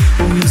ես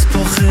ու ինձ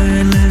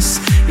փոխել ես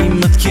Իմ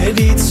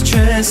մտքերից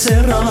չես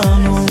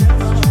հեռանում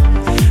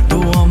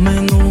Դու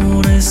ամեն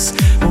օր ես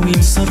ու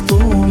իմ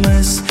սրտում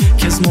ես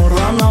Քեզ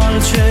մոռանալ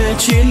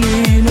չի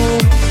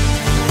լինում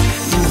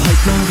Դու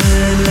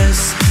հայտնվել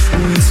ես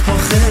ու ինձ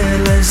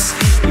փոխել ես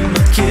Իմ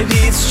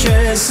մտքերից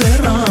չես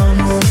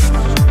հեռանում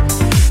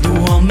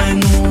Դու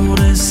ամեն օր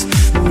ես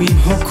ու իմ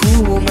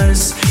հոգում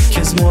ես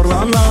Քեզ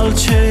մոռանալ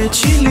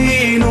չի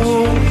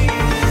լինում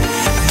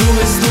Դու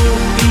ես դու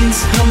ինձ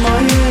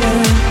համար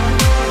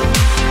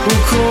ու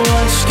քո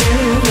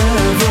աչքերը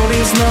որ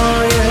ինձ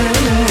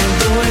նայեն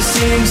Դու ես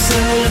իմ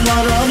սերն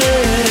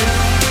արարել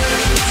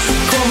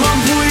Քո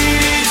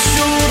համբույրից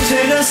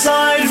շուրթերս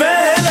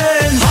այրվել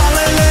են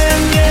Հալել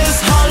եմ ես,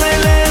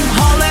 հալել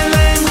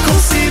եմ Քո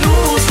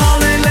սիրուց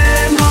հալել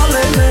եմ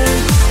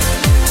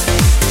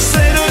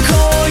Սերը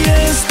քո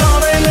ես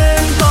տարել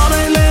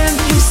եմ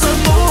Իմ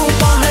սրտում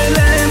պահել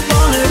եմ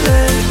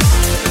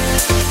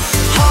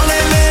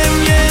Հալել եմ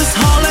ես,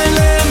 հալել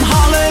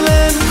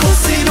եմ Քո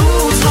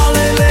սիրուց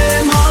հալել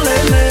եմ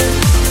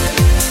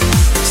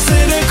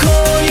Սերը քո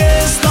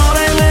ես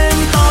տարել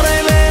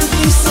եմ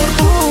Իմ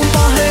սրտում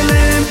պահել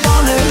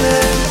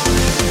եմ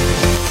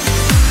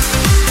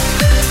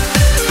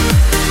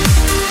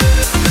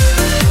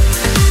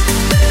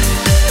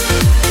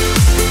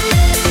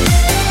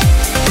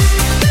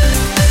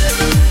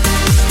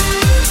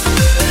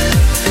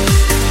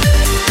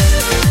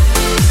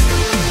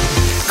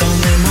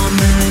Կանեմ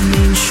ամեն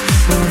ինչ,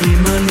 որ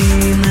իմը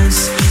լինես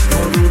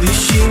Որ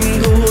ուրիշին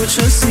դու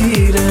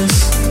չսիրես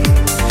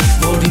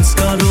Որ ինձ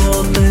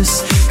կարոտես,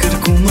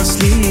 կրկումս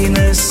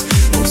լինես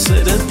Որ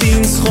սերդ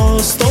ինձ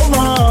խոստով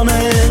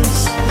անես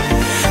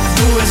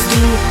Դու ես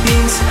դու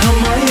ինձ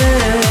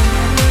համայել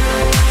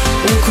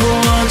Ու քո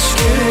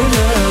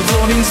աչքերը,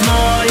 որ ինձ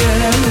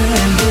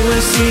նայեն Դու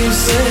ես իմ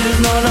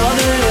սերն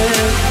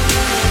արարել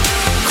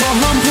Քո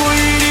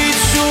համբույրից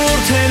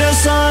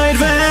շուրթերս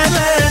այրվել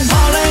են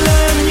Հալել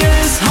եմ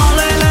ես,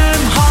 հալել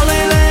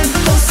եմ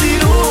Քո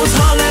սիրուց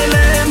հալել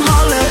եմ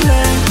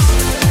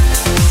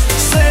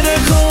Սերը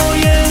քո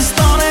ես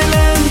տարել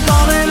եմ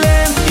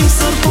Իմ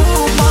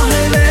սրտում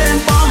պահել եմ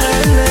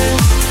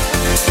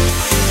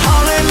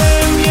Հալել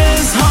եմ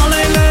ես,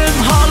 հալել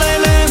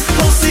եմ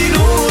Քո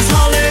սիրուց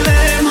հալել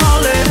եմ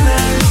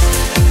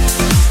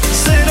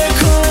Սերը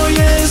քո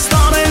ես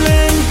տարել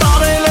եմ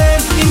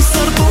Իմ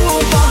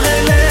սրտում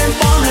պահել եմ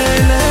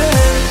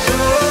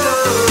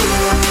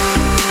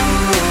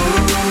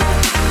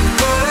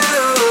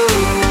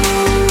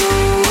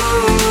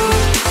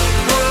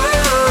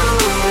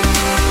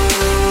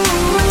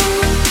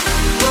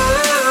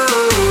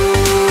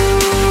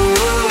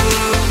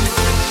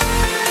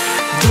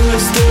Դու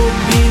ես դու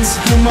ինձ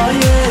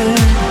հմայել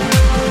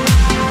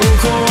Ու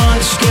քո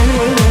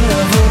աչքերը,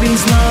 որ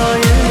ինձ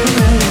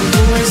նայեն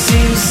Դու ես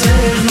իմ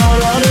սերն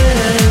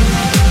արարել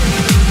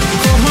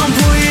Քո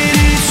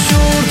համբույրից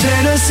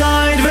շուրթերս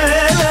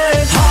այրվել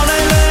են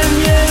Հալել եմ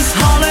ես,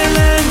 հալել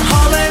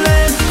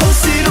եմ Քո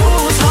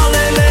սիրուց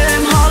հալել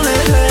եմ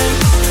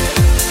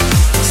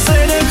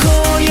Սերը քո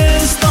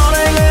ես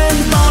տարել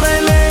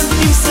եմ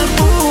Իմ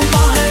սրտում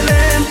պահել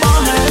եմ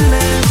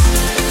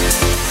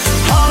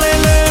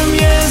Հալել եմ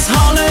ես,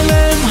 հալել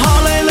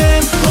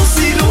եմ Քո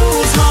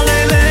սիրուց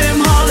հալել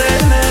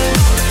եմ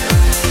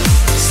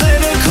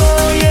Սերը քո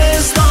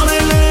ես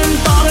տարել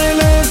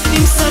եմ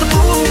Իմ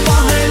սրտում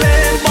պահել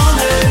եմ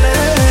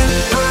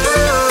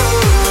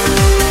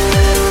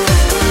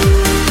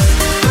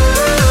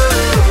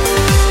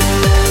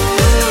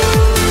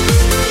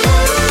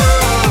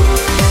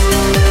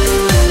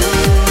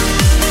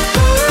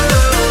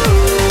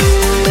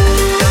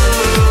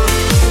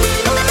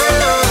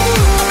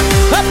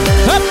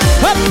Up,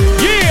 up,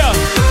 yeah.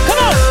 Come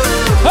on.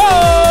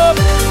 Up.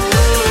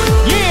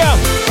 Yeah.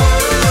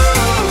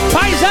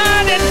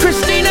 Paisan and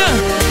Christina,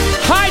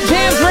 High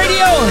Jams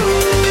Radio,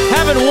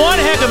 having one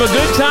heck of a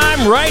good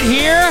time right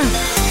here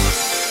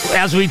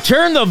as we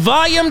turn the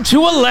volume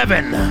to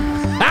 11.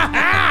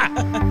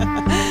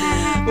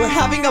 We're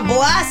having a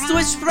blast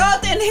with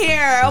Sprout in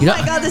here. Oh You know,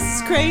 my God, this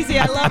is crazy.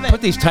 I love I it.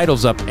 put these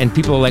titles up and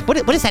people are like, what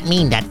does that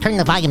mean, that turn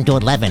the volume to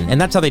 11? And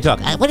that's how they talk.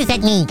 What does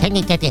that mean?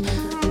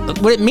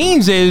 What it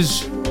means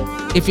is,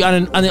 if you're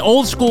on the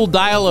old school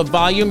dial of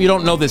volume, you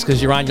don't know this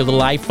because you're on your little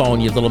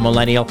iPhone, you little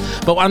millennial.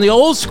 But on the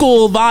old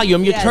school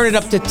volume, you turn it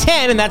up to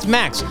 10 and that's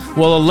max.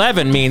 Well,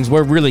 11 means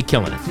we're really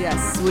killing it.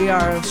 Yes, we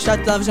are.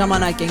 Շատ լավ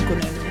ժամանակ ենք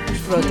ունենում.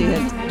 Sproti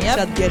հետ։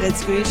 Շատ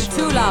գեղեցկույն։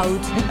 Too loud.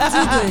 Too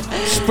good.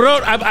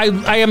 Sprot,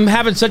 I am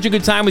having such a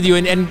good time with you,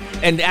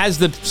 and as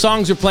the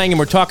songs are playing and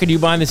we're talking to you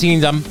behind the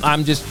scenes,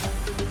 I'm just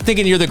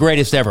thinking you're the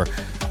greatest ever.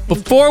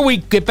 Before we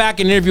get back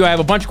and interview, I have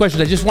a bunch of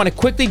questions. I just want to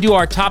quickly do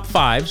our top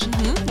fives.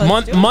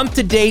 Month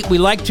to date, we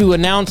like to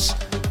announce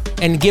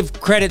and give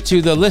credit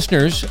to the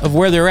listeners of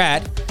where they're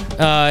at,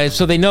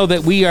 so they know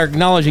that we are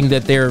acknowledging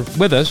that they're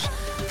with us.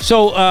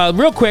 So,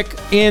 real quick,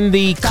 in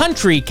the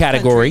country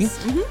category,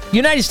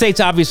 United States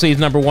obviously is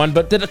number one,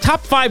 but the top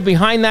five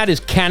behind that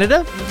is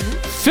Canada,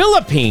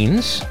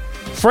 Philippines,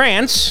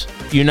 France,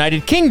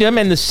 United Kingdom,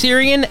 and the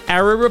Syrian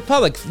Arab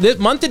Republic. This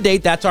month to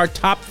date, that's our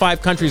top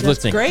five countries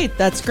listening.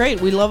 That's great.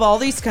 We love all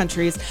these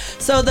countries.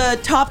 So the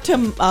top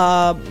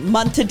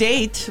month to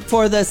date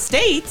for the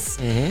states,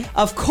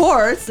 of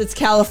course, it's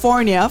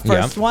California,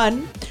 first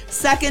one.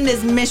 Second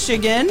is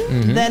Michigan.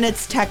 Then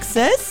it's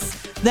Texas.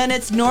 Then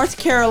it's North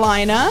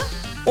Carolina,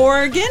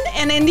 Oregon,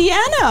 and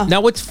Indiana.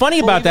 Now, what's funny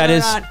about that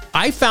is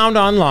I found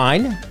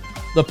online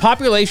the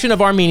population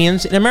of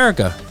Armenians in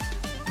America.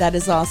 That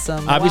is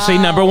awesome. Obviously,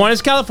 number one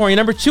is California.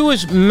 Number two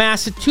is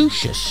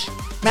Massachusetts.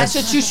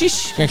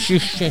 Massachusetts.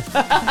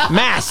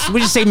 Mass. We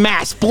just say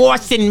Mass.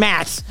 Boston,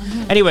 Mass.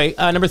 Anyway,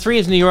 number three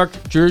is New York,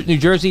 New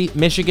Jersey,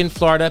 Michigan,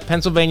 Florida,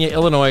 Pennsylvania,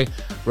 Illinois,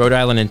 Rhode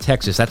Island, and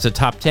Texas. That's the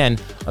top 10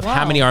 of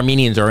how many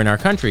Armenians are in our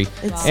country.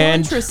 It's so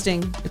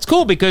interesting. It's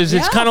cool because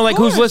it's kind of like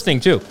who's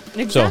listening, too.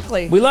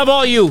 Exactly. So, we love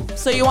all you.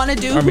 So you want to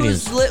do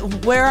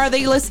where are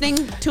they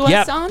listening to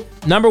us on?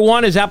 Number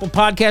one is Apple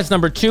Podcasts.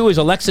 Number two is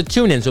Alexa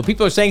TuneIn. So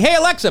people are saying, hey,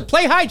 Alexa,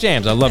 play High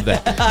Jams. I love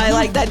that. I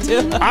like that,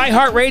 too.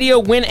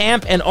 iHeartRadio,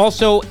 Winamp, and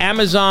also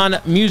Amazon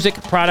Music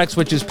products,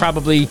 which is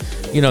probably,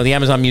 the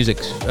Amazon Music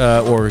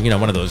or,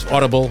 one of those,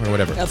 Audible or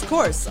whatever. Of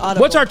course, Audible.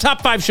 What's our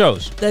top five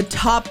shows? The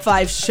top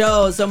five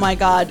shows. Oh, my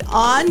God.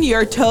 On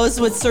Your Toes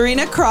with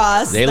Serena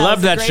Cross. They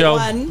love that show.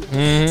 One.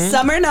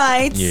 Summer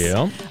Nights.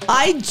 Yeah.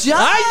 I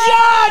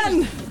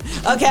John.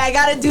 Okay, I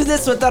got to do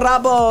this with the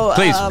Rabo.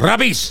 Please,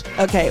 Rabis.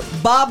 Okay.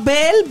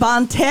 Babel,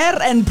 Banter,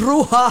 and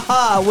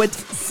Bruhaha with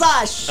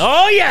Sash.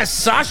 Oh, yes.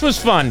 Sash was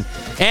fun.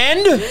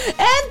 And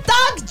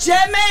Doc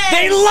Jemes.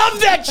 They love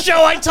that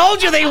show. I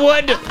told you they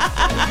would.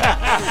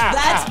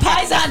 That's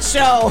Paisan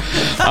show.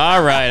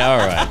 All right.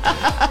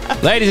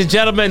 Ladies and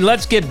gentlemen,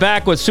 let's get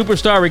back with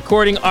superstar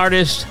recording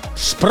artist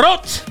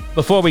Sprot.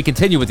 Before we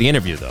continue with the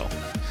interview, though,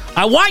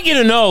 I want you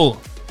to know,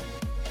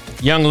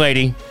 young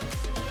lady,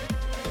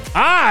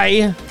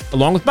 I,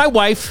 along with my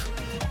wife,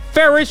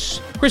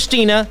 Ferris,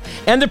 Christina,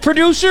 and the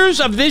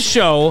producers of this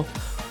show,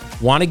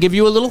 want to give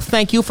you a little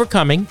thank you for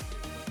coming.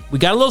 We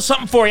got a little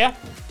something for you.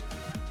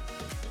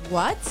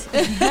 What?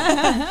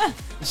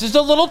 This is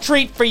a little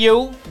treat for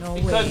you. No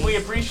because way. we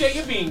appreciate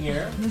you being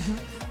here.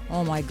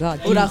 Oh my God.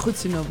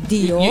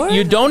 Dior?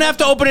 You don't have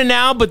to open it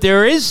now, but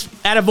there is,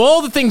 out of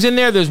all the things in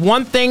there's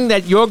one thing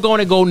that you're going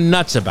to go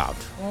nuts about.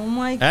 Oh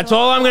my God. That's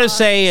all I'm going to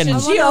say. And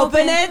should she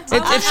open it?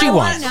 If she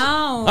wants.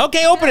 Now.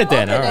 Okay, open it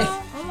then. All right.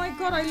 Oh my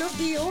God, I love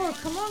Dior.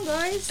 Come on,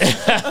 guys.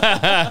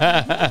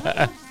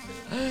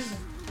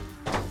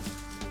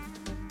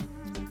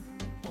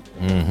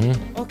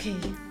 Okay.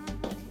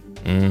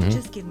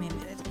 Just give me a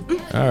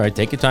minute. All right,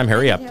 take your time.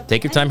 Hurry up.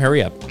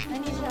 Hurry up.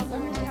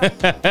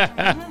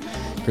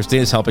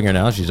 Christina's helping her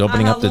now. She's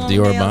opening up the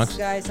Dior box.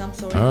 Guys, I'm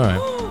sorry. All right.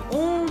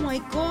 Oh my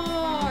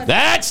God.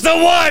 That's the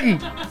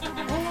one.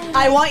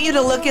 I want you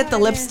to look at the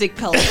lipstick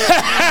color.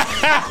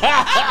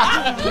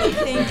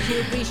 Thank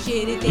you.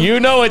 Appreciate it. You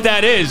know what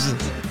that is.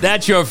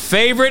 That's your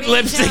favorite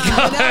lipstick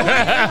color.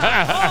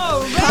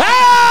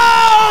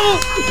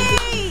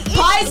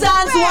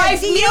 Paisan's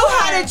wife knew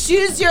how to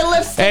choose your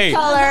lipstick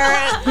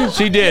color.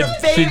 She did.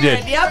 She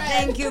did. Yep.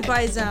 Thank you,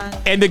 Paisan.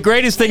 And the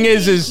greatest thing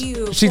is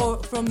she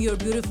from your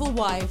beautiful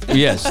wife.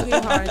 Yes.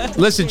 Sweetheart.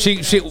 Listen,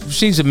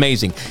 she's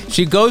amazing.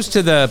 She goes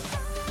to the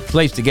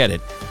place to get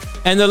it.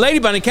 And the lady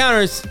behind the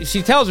counter,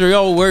 she tells her,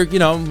 we're,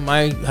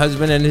 my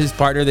husband and his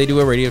partner, they do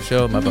a radio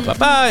show,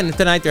 and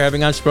tonight they're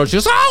having on Sprot. She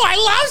goes, I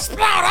love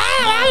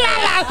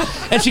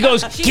Sprot. And she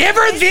goes, give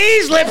her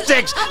these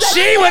lipsticks.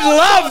 She would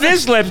love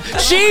this lip.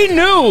 She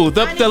knew.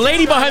 The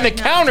lady behind the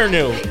counter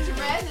knew.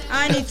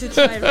 I need to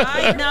try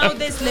right now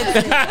this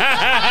lipstick.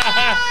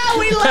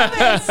 We love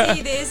it.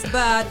 See this,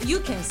 but you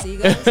can see,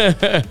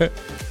 guys.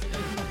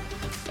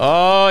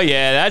 Oh,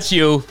 yeah, that's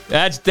you.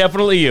 That's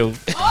definitely you.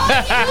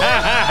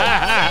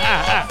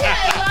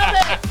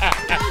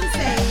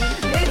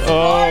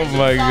 Oh,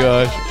 my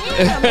gosh.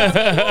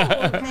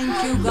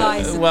 Thank you,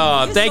 guys.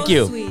 Well, thank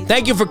you. Sweet.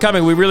 Thank you for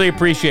coming. We really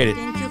appreciate it.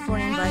 Thank you for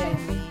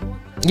inviting me.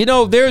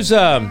 There's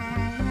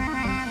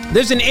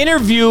an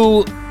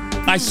interview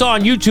I saw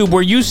on YouTube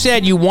where you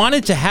said you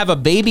wanted to have a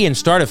baby and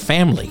start a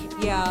family.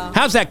 Yeah.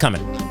 How's that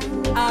coming?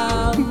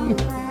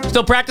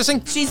 Still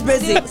practicing? She's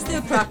busy.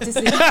 Still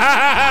practicing.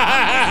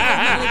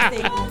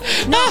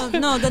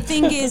 No. The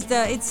thing is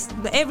that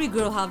every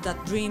girl have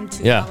that dream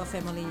to have a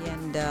family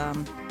and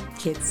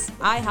kids.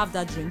 I have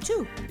that dream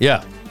too.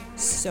 Yeah.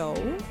 So,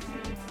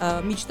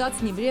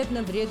 мечтать не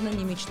вредно, вредно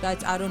не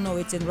мечтать. I don't know.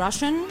 It's in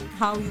Russian.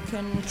 How you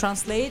can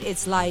translate?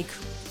 It's like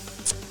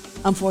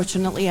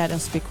Unfortunately, I don't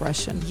speak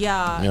Russian.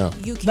 Yeah.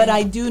 You can. But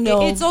I do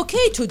know. It's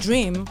okay to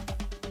dream.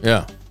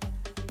 Yeah.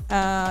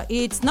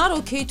 It's not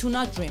okay to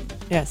not dream.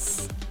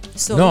 Yes.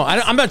 So No,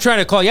 I'm not trying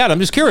to call you out. I'm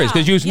just curious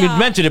because you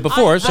mentioned it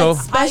before.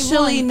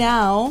 Especially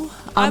now,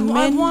 I'm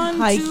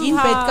hiking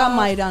Petka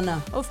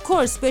Mairana. Of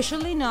course,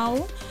 especially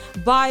now.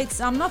 But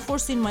I'm not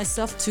forcing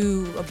myself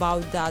to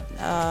about that.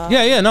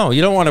 No,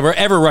 you don't want to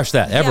ever rush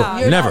that, ever,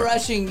 You're never. not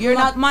rushing. You're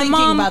not thinking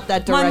about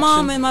that direction. My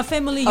mom and my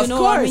family, Of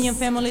course. Armenian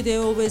family, they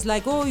always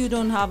like, oh, you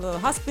don't have a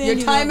husband.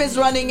 Your time is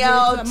running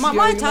out.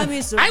 My time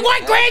is. I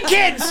want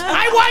grandkids.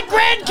 I want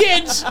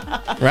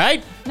grandkids.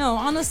 Right? No,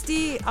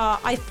 honestly,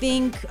 I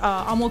think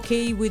I'm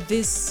okay with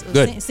this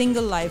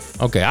single life.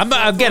 Okay,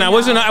 I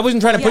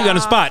wasn't trying to put you on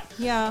the spot.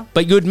 Yeah.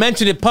 But you had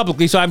mentioned it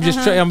publicly, so I'm just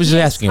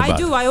asking about it. I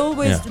do. I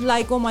always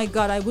like, oh my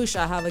God, I wish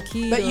I have a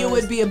kid. But you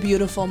would be a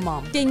beautiful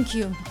mom. Thank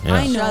you. Yeah.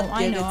 I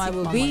know, I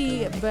will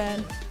be, but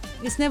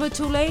it's never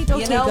too late.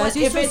 Okay, You know guys,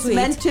 what? If it's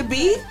meant to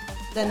be,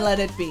 then let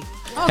it be.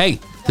 Hey,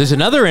 there's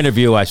another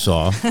interview I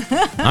saw.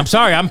 I'm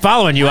sorry, I'm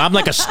following you. I'm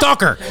like a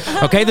stalker.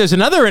 Okay, there's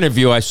another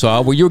interview I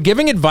saw where you were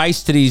giving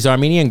advice to these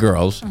Armenian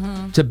girls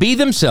to be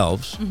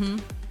themselves.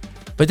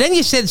 But then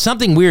you said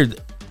something weird.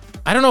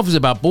 I don't know if it was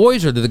about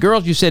boys or the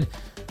girls. You said,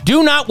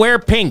 do not wear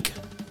pink.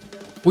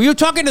 Were you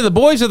talking to the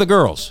boys or the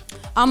girls?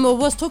 I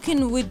was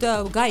talking with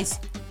the guys.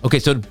 Okay,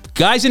 so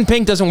guys in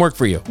pink doesn't work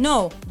for you.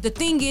 No, the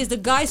thing is, the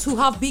guys who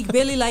have big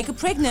belly like a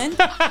pregnant, you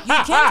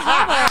can't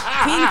have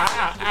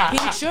a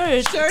pink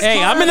shirt.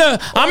 Hey, I'm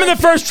in the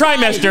first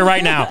trimester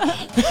right now.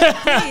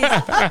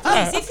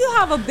 Please, if you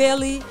have a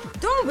belly,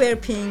 don't wear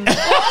pink.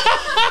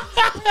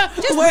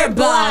 Just wear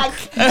black.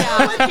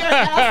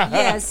 Yeah.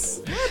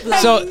 Yes.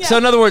 Black. So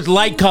in other words,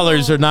 light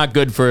colors are not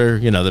good for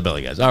the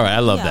belly guys. All right, I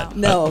love that.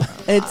 No,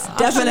 it's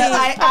definitely.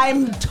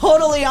 I'm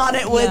totally on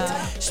it with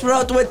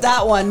Sprot with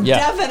that one. Yeah.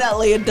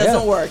 Definitely, it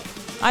doesn't work.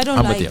 I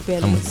don't like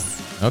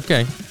bellies.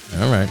 Okay,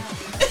 all right.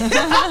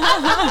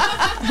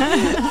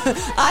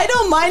 I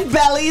don't mind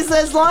bellies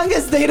as long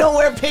as they don't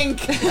wear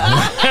pink. Okay.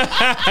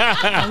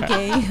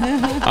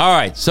 All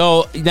right.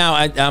 So now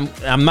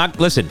I'm not.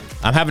 Listen,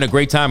 I'm having a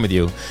great time with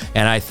you,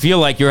 and I feel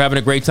like you're having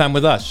a great time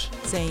with us.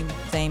 Same.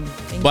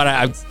 But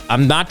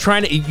I'm not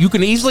trying to. You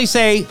can easily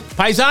say,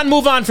 Paisan,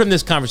 move on from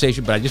this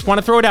conversation. But I just want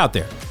to throw it out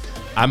there.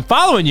 I'm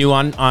following you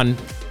on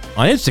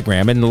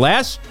Instagram, and in the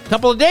last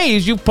couple of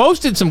days, you've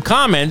posted some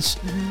comments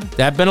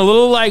that have been a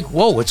little like,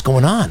 whoa, what's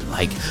going on?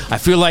 Like, I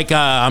feel like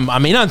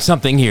I'm in on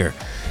something here.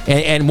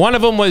 And one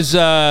of them was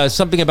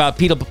something about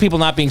people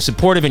not being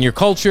supportive in your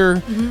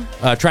culture,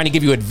 trying to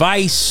give you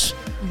advice,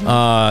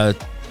 trying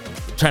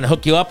to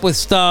hook you up with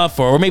stuff,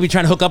 or maybe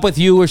trying to hook up with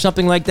you or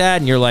something like that.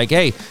 And you're like,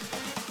 hey,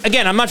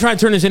 again, I'm not trying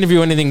to turn this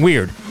interview into anything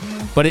weird,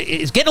 but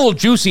it's getting a little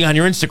juicy on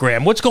your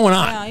Instagram. What's going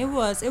on? Yeah, it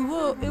was. It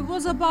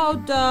was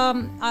about.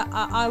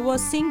 I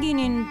was singing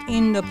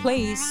in the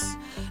place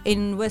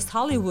in West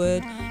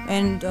Hollywood,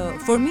 and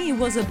for me it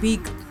was a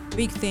big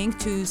thing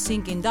to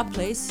sing in that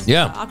place.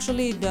 Yeah.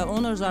 Actually, the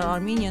owners are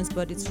Armenians,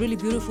 but it's really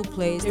beautiful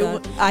place.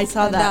 I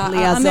saw that.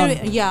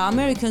 Liaison.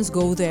 Americans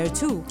go there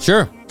too.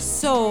 Sure.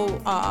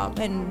 So,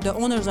 and the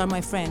owners are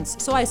my friends.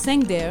 So I sang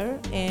there,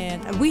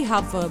 and we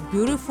have a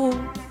beautiful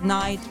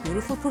night,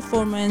 beautiful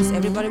performance.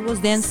 Everybody was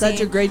dancing.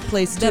 Such a great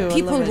place too. The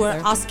people were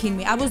asking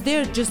me. I was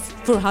there just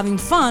for having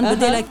fun, but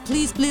they're like,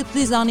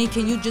 please, Ani,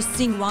 can you just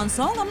sing one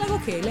song? I'm like,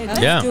 okay, let's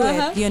do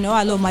it.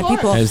 I love my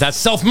people. Is that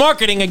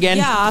self-marketing again?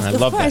 Yeah, I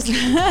love course.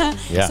 that.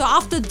 Yeah. So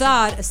after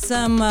that,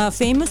 some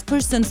famous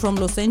person from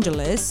Los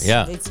Angeles.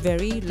 Yeah. It's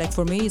very,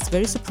 for me, it's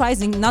very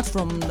surprising. Not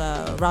from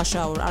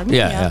Russia or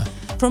Armenia. Yeah.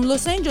 From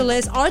Los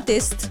Angeles,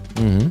 artist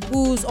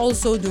who's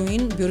also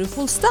doing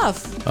beautiful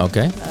stuff.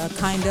 Okay.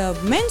 Kind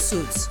of men's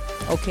suits.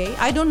 Okay.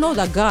 I don't know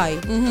that guy.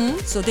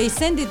 So they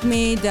sent it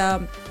me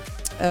the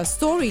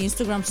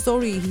Instagram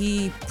story.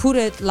 He put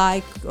it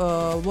like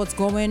what's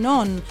going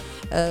on.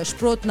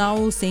 Sprot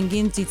now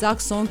singing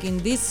Tzitzak song in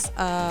this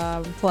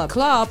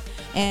club,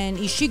 and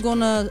is she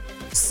gonna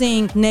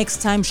sing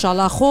next time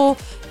Shalacho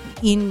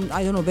in,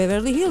 I don't know,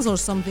 Beverly Hills or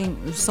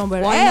something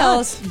somewhere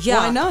else? Not? Yeah.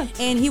 Why not?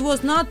 And he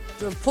was not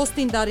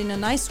posting that in a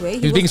nice way.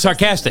 He was being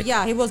sarcastic.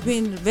 Yeah, he was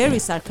being very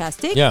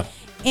sarcastic. Yeah.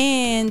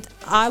 And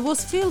I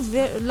was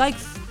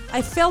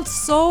I felt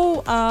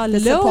so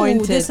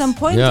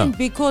disappointed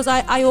because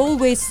I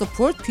always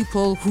support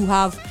people who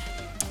have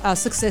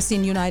success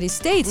in United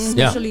States.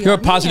 Especially you're a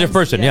positive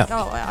person. Yeah.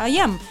 Oh, I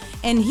am.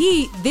 And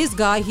this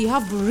guy, he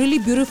have really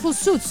beautiful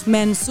suits,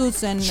 men's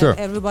suits, and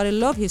everybody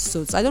love his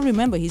suits. I don't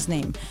remember his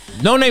name.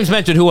 No names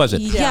mentioned. Who was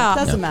it? Yeah.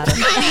 Doesn't matter. No,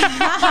 who was it?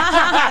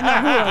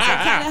 I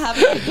kind of have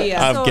an idea.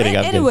 I'm kidding.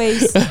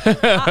 Anyways,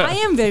 I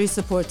am very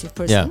supportive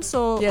person. Yeah.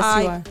 So yes,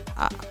 you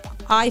are.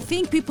 I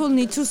think people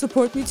need to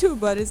support me too,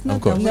 but it's not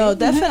of course. that way. No,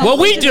 definitely. Well,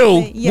 we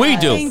do. Yeah, we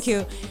do. Thank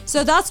you.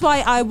 So that's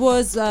why I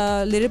was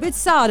a little bit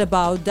sad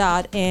about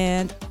that.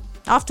 And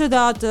after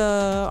that,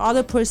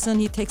 other person,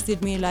 he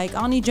texted me like,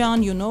 Ani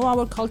Jan, you know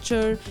our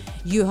culture.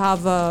 You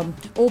have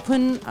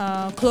open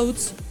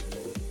clothes.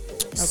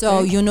 Okay.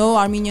 So,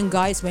 Armenian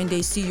guys, when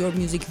they see your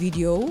music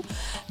video,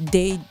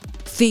 they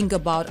think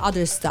about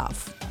other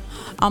stuff.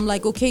 I'm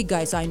like, okay,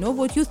 guys, I know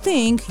what you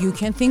think. You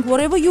can think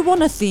whatever you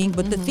want to think,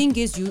 but the thing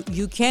is,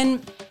 you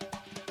can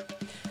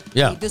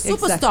Yeah. be the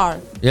superstar.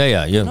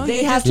 Yeah. You, No,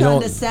 They you have just- to don't-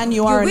 understand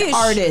you are You an wish.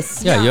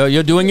 artist. yeah,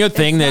 you're doing your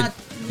thing It's that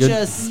not you're,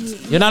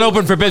 just you're not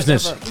open for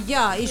business.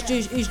 Yeah, it's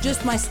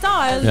just my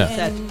style,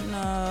 Yeah.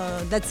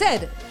 and that's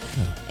it.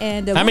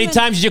 And How many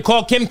times did you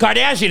call Kim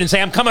Kardashian and say,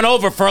 I'm coming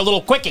over for a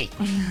little quickie?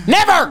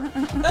 Never!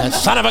 That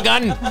son of a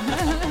gun.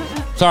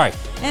 Sorry.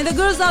 And the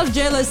girls are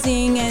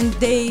jealousing, and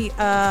they,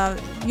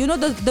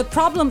 the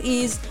problem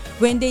is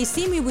when they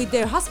see me with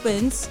their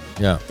husbands,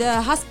 Yeah.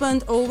 the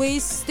husband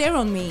always stare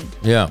on me.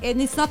 Yeah. And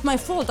it's not my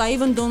fault. I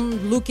even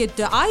don't look at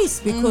the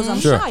eyes because I'm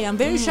Sure. shy. I'm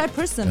very shy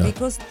person Yeah.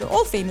 because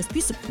all famous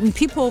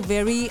people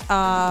very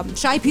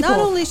shy people. not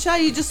only shy,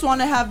 you just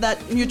want to have that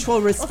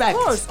mutual respect.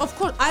 Of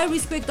course. I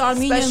respect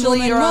Armenian Especially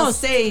women you're on most.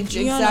 stage,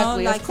 You know,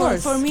 exactly, of like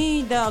course. For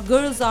me, the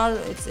girls are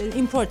it's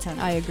important.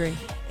 I agree.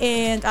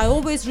 And I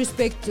always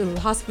respect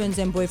husbands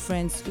and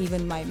boyfriends,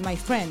 even my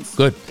friends.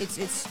 Good.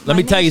 It's. Let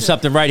my me tell you nature.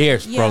 something right here,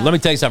 bro. Yeah. Let me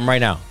tell you something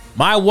right now.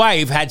 My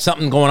wife had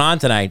something going on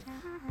tonight,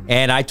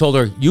 and I told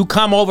her, you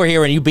come over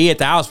here and you be at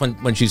the house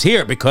when she's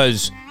here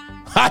because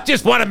I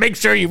just want to make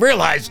sure you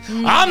realize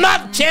I'm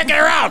not checking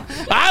her out.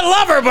 I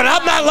love her, but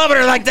I'm not loving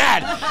her like that.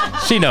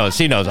 She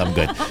knows I'm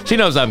good. She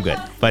knows I'm good.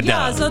 But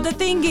Yeah. So the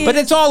thing is. but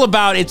it's all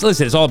about it's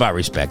all about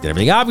respect and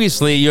everything.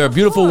 Obviously, you're a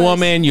beautiful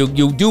woman. You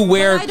do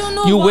wear I don't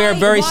know you wear why-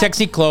 very why-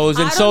 sexy clothes,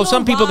 and I so don't know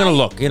some people are gonna why-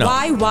 look. You know.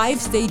 Why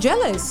wives stay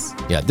jealous?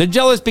 Yeah, they're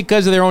jealous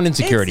because of their own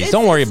insecurities. It's-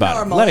 Don't worry it's about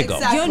normal, it. Let it go.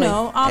 exactly. You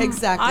know,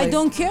 Exactly. I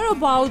don't care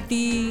about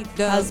the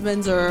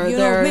Husbands or you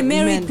their know,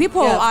 married men.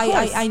 people. Yeah, of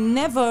course. I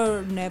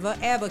never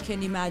ever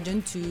can imagine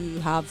to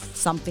have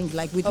something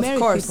like with Of married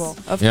course. people.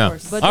 Of Yeah.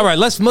 course. But All right,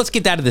 let's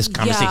get out of this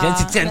conversation.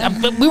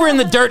 Yeah. We were in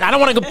the dirt. I don't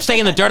want to go stay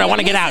in the dirt. I want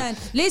to get out.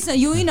 Listen,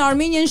 you in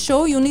Armenian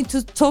show, you need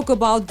to talk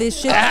about this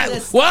shit.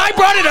 Well, I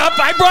brought it up.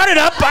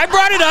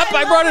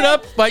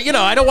 But you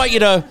know, I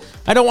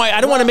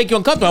don't want to make you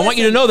uncomfortable. I want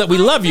you to know that we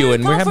love you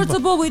and we're having fun.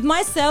 comfortable with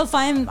myself.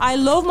 I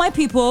love my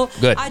people.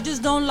 Good. I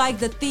just don't like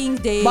the thing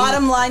they.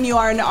 Bottom line, you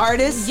are an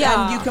artist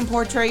Yeah. and you can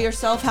portray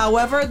yourself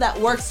however that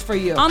works for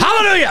you.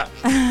 Hallelujah!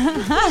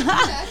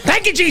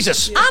 Thank you,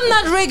 Jesus. I'm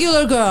not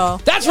regular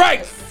girl. That's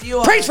right. You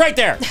are. Preach right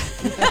there.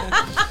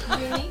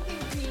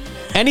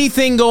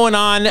 Anything going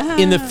on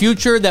in the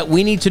future that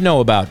we need to know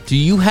about? Do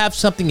you have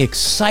something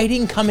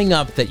exciting coming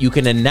up that you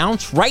can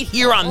announce right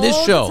here on this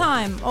show?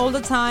 All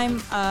the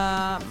time.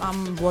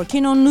 I'm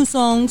working on new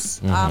songs.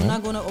 Mm-hmm. I'm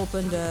not gonna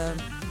open the.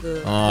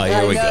 Oh,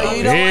 here we I know, go.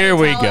 you don't Here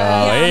wanna we tell go.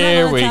 us. I'm not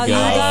Here gonna we tell you go.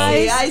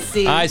 guys. I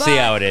see. I see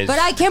how it is. But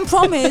I can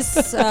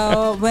promise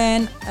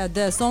when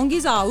the song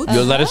is out,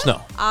 You'll let us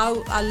know.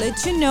 I'll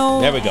let you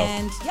know. There we go.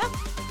 And yeah,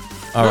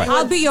 All right.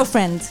 I'll be your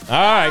friend. All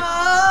right.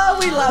 Oh,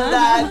 we love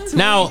that.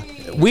 Now,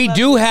 we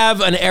do have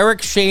an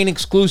Eric Shane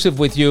exclusive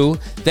with you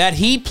that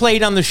he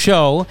played on the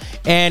show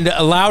and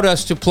allowed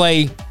us to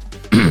play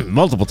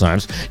multiple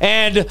times.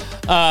 And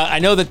I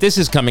know that this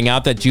is coming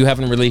out that you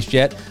haven't released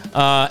yet.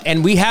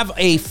 And we have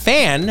a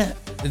fan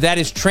that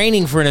is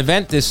training for an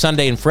event this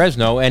Sunday in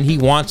Fresno, and he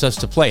wants us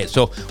to play it.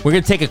 So we're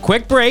going to take a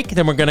quick break,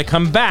 then we're going to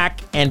come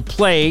back and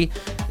play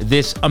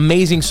this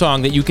amazing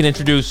song that you can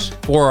introduce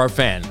for our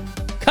fan.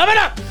 Coming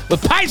up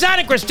with Paisan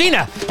and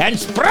Christina and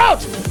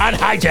Sprout on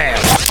High Jam.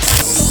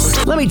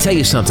 Let me tell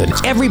you something.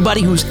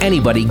 Everybody who's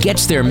anybody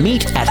gets their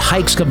meat at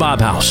Hike's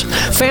Kebab House.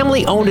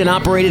 Family owned and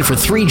operated for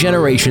 3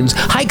 generations,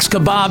 Hike's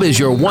Kebab is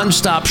your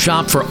one-stop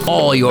shop for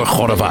all your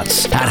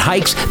chorovats. At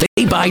Hike's,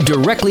 they buy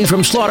directly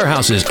from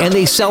slaughterhouses and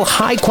they sell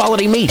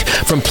high-quality meat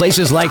from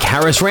places like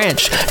Harris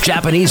Ranch,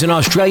 Japanese and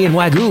Australian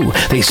Wagyu.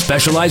 They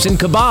specialize in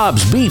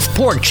kebabs, beef,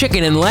 pork,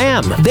 chicken, and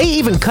lamb. They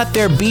even cut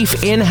their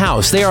beef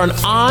in-house. They are an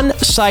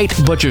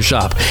on-site butcher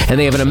shop, and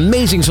they have an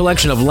amazing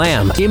selection of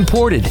lamb,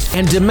 imported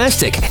and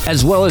domestic,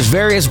 as well as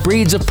various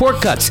breeds of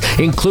pork cuts,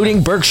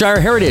 including Berkshire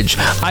Heritage,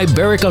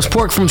 Ibericus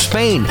pork from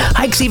Spain.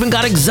 Hike's even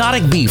got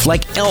exotic beef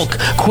like elk,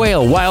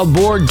 quail, wild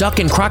boar, duck,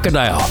 and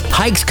crocodile.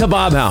 Hike's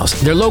Kebab House.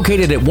 They're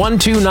located at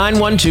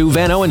 12912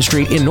 Van Owen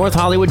Street in North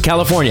Hollywood,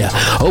 California.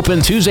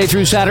 Open Tuesday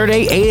through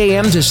Saturday, 8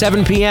 a.m. to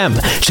 7 p.m.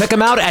 Check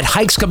them out at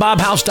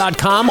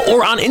hikeskebabhouse.com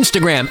or on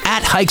Instagram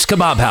at Hikes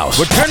Kebab House.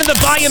 We're turning the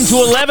volume to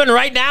 11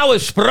 right now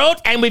with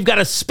Sprout, and we've got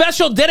a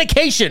special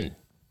dedication.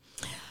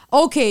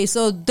 Okay,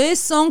 so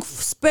this song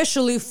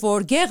specially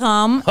for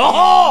Geram.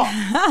 Oh!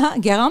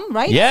 Geram,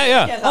 right?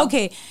 Yeah.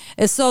 Okay,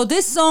 so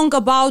this song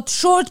about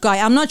short guy.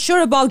 I'm not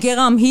sure about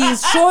Geram.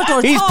 He's short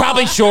or He's tall.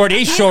 probably short.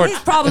 He's short. He's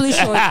probably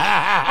short.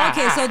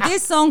 Okay, so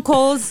this song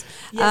calls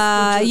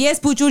Yes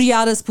Puchur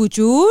Yaras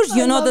Puchur.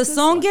 You know the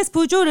song Yes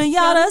Puchur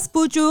Yaras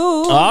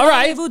Puchur. All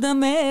right.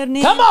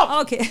 Come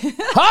on. Okay.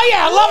 Oh,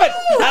 yeah, I love it.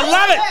 I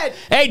love it.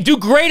 Hey, do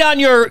great on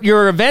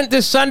your event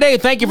this Sunday.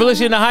 Thank you for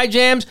listening to High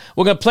Jams.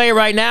 We're going to play it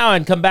right now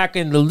and come back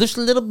in just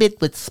a little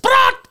bit with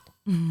Sprout.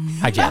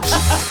 High Jams.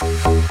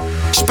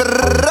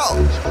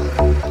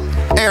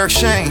 Eric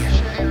Shane.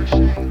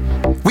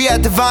 We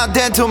at Divine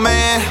Dental,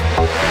 man.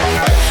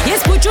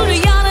 Yes Puchur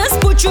Yaras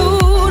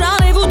Puchur.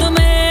 Arevu de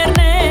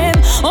mernem.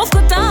 Of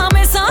këta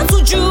me sa të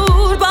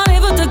gjur.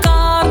 Pareve të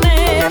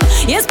karnem.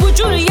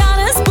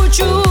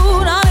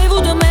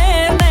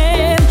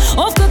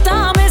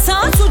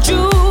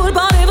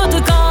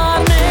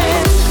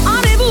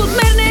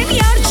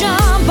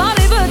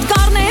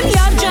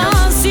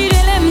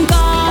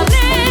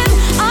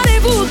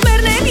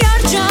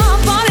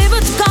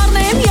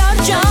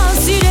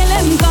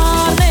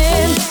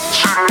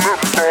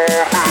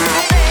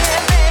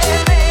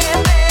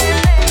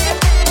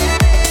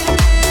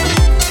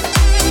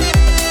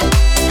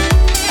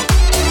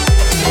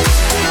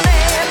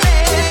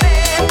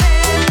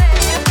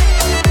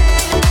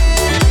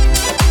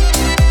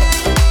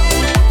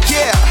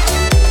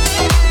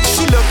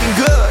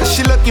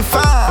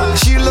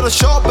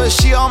 but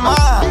she all mine.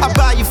 I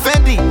buy you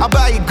Fendi, I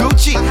buy you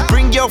Gucci.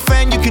 Bring your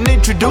friend, you can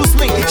introduce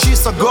me. She's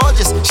so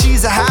gorgeous,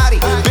 she's a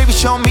hottie. Baby,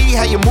 show me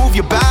how you move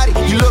your body.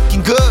 You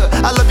looking good,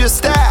 I love your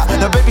style.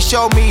 Now baby,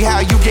 show me how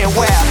you get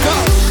wild.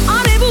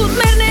 Արևուտ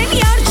մերնեն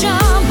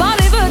երջան,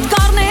 բարևդ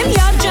կարնեմ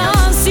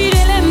երջան,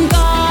 սիրել եմ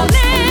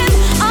կարնեմ.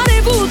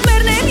 Արևուտ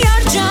մերնեն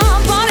երջան,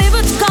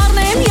 բարևդ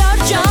կարնեմ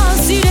երջան,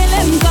 սիրել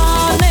եմ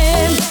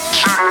կարնեմ.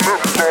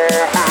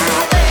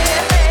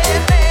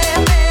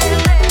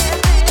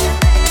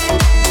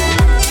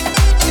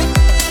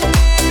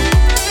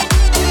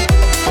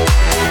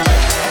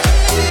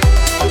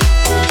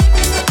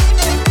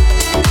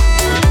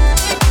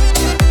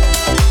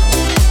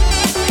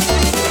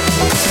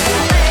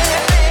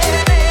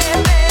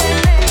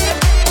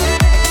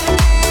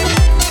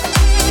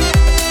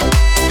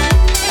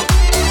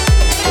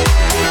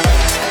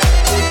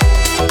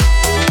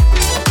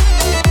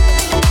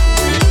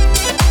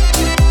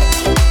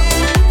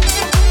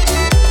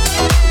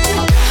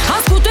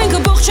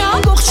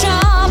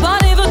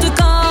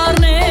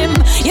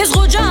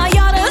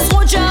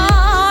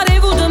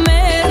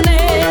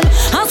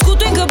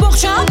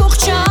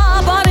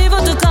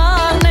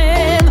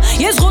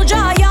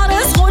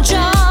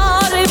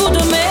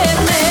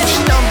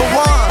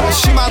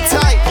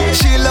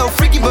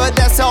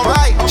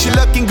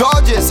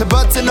 Her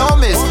butt's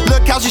enormous.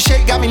 Look how she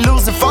shake, got me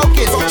losing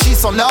focus. She's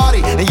so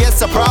naughty, and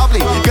yes, I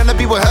probably gonna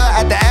be with her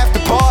at the after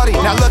party.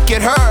 Now look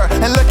at her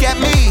and look at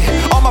me.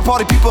 All my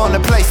party people in the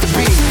place to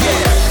be.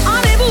 Yeah.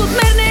 Արևուտ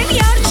մերնեն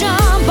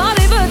երջան,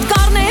 բարևդ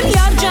կարնեմ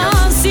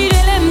երջան,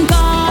 սիրել եմ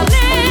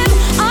կարնեմ.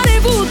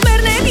 Արևուտ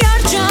մերնեն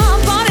երջան,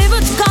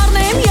 բարևդ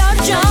կարնեմ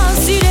երջան,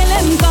 սիրել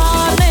եմ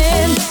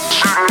կարնեմ.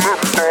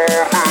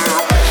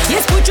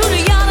 Ես փուչուրը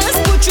յանս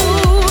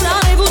փուչուր,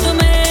 արևուտ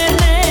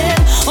մերնեմ.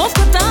 Ով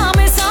կտա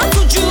մեզ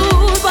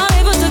ացուջուր,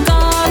 բարևդ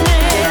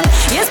կարնեմ.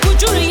 Ես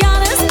փուչուրը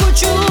յանս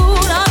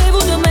փուչուր,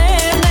 արևուտ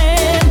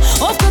մերնեմ.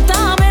 Ով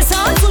կտա մեզ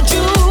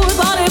ացուջուր,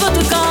 բարևդ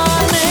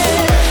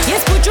կարնեմ.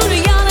 Ես փուչուրը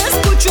յանս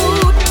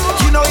փուչուր.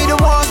 You know you the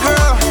one,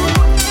 girl.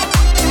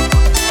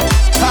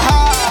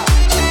 Haha.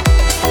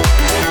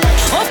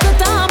 Ով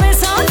կտա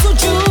մեզ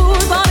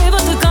ացուջուր,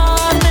 բարևդ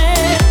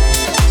կարնեմ.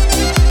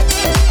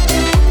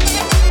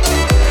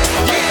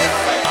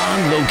 On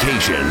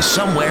location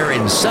somewhere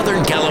in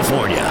Southern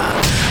California.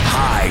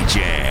 High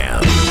Jam.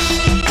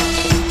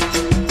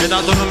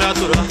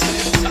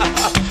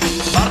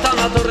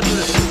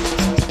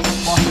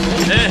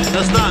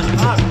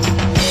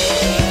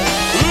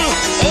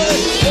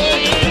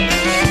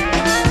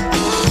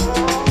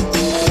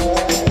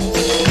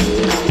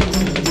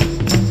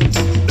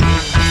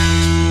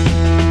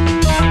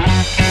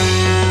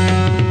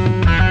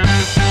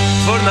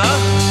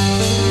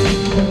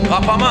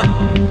 Rapama.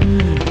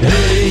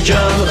 Hey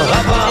can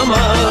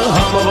rapama,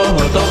 hamı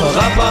bohto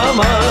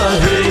rapama.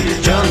 Hey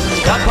can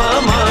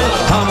rapama,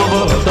 hamı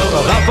bohto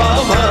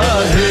rapama.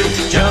 Hey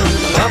can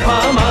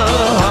rapama,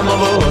 hamı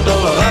bohto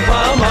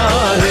rapama.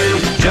 Hey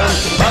can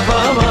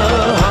rapama,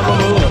 hamı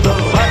bohto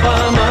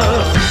rapama.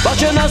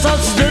 Բաչենա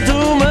սած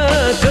դդումը,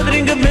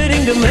 կդրինգը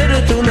մերինգը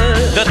մերտունը.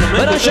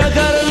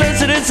 Վրաշակար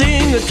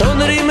լեցրեցին,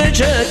 թոների մեջ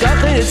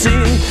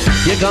կախեցին.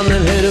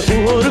 Եկանել հեր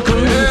ու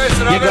օրքուր,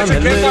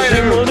 եկանել մեր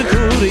ու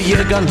օրքուր.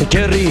 Եկան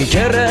կերի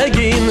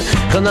կերեգին,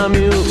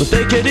 խնամի ու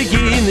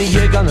տեկերգին.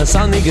 Եկան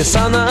սանիգը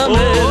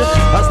սանամեր,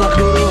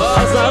 ազնախնուրը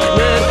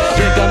ազնախներ.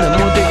 Եկան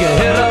մոտիգը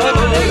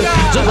հերավեր,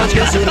 զողաչ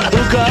կեսր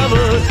ու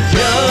կավոր.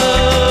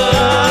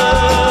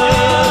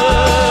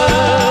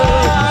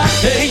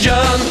 Hey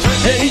can,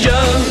 hey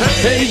can,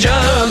 hey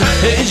can,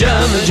 hey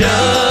can,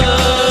 can.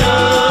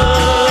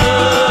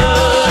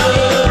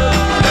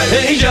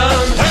 Hey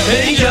can,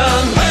 hey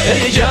can,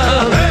 hey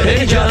can,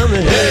 hey can,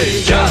 hey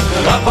can.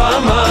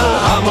 Rapama,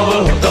 hamı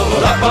bohto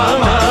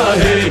rapama.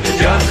 Hey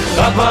can,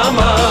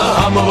 rapama,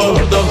 hamı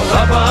bohto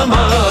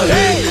rapama.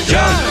 Hey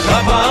can,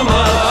 rapama,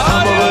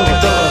 hamı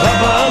bohto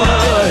rapama.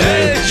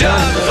 Hey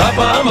can,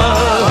 rapama,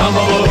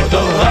 hamı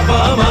bohto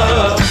rapama.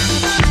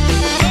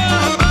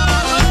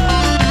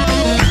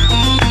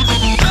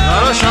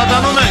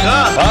 Şadano mega.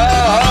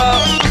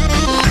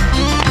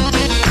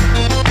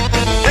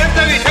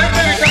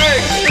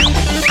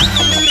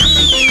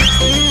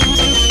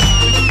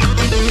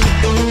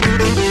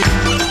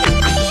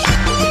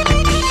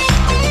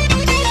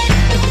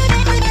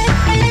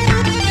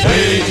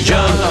 Hey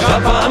can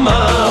rapama,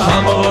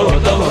 hamı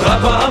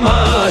rapama.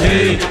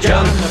 Hey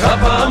can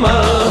rapama,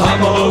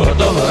 hamı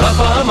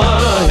rapama.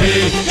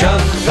 Hey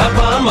can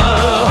rapama,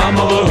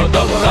 hamı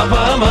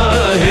rapama.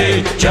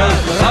 Hey can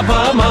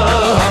rapama,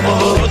 hamı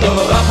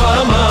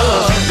rapama.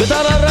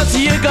 Gıdalarası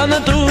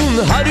yeganetun,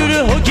 harürü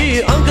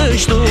hoki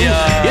ankıştun.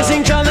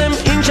 Yesin canım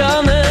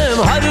incanım,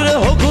 harürü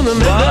hokun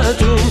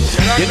megatun.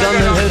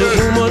 Yeganel her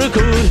umur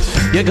kur,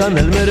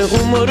 yeganel mer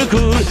umur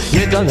kur.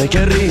 Yeganel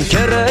kerri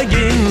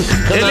kerregin,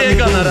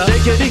 Yeganara.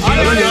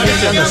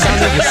 Yeganel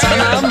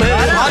sana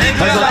mer,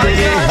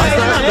 hazateri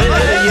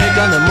hazateri.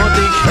 Yeganel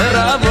motik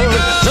heravur,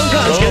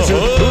 zonkaç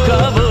kesur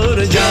ukavur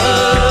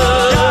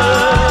can.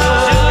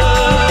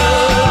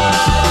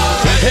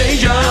 Hey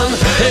can,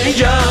 hey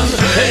can,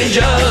 hey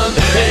can.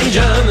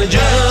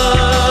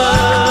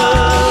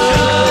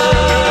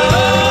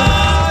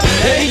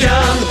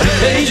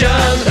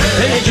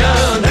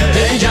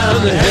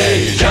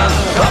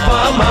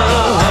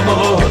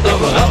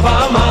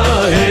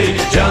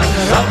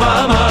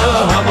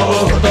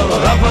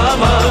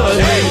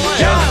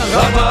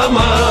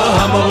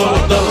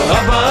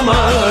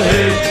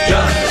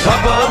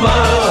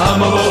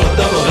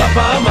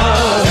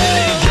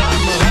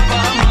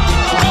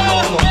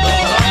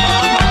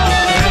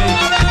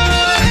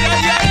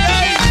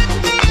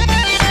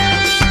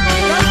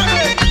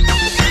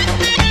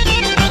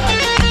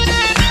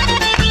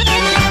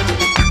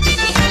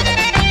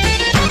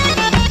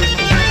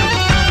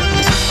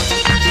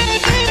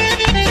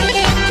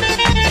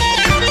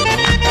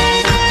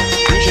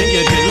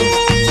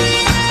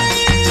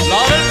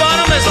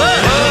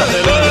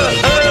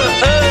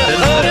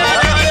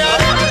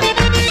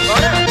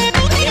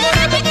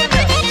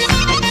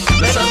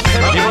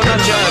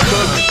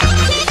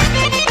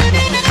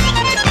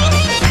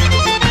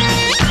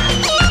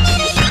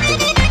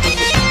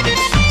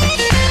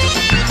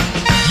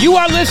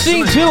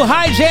 listening to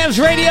High Jams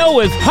Radio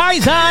with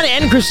Paisan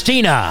and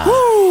Christina.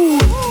 Woo!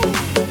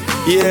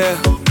 Yeah,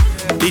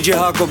 DJ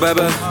Hako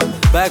baby,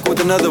 back with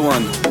another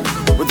one.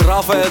 With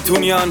Rafael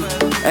Tunyan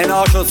and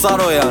Ashot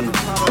Saroyan.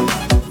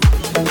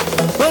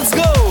 Let's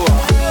go!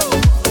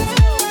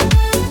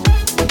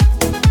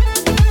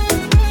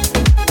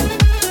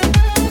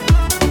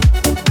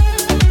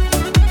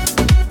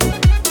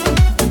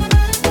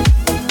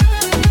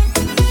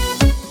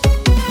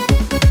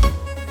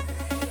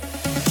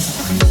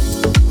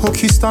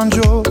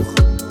 Հոգիստանջող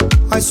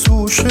այս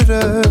ուշերը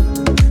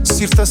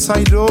սիրտս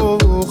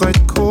այրող այդ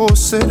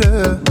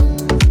քոսերը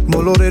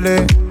մոլորել է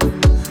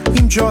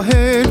իմ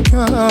ջահել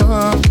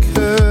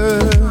կյանքը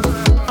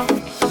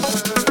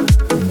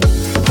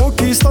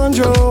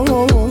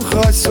Հոգիստանջող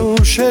այս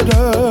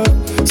ուշերը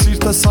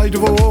սիրտս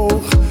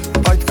այրող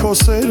այդ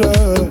քոսերը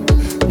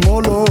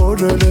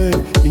մոլորել է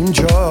իմ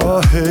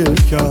ջահել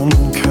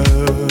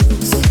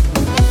կյանքս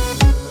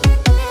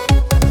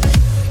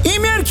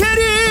Իմ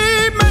երկերի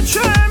մեջ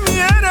եմ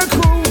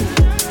երեքում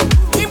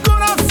Իմ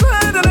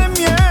կորացերն եմ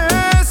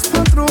ես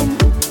փնտրում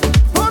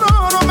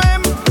Որոնում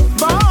եմ,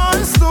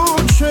 բայց դու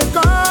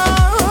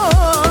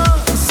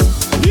չկաս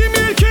Իմ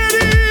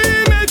երկերի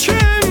մեջ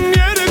եմ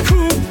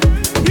երեքում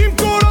Իմ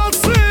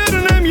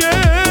կորացերն եմ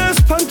ես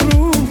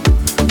փնտրում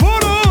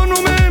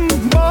Որոնում եմ,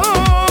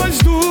 բայց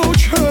դու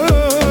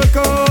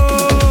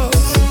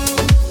չկաս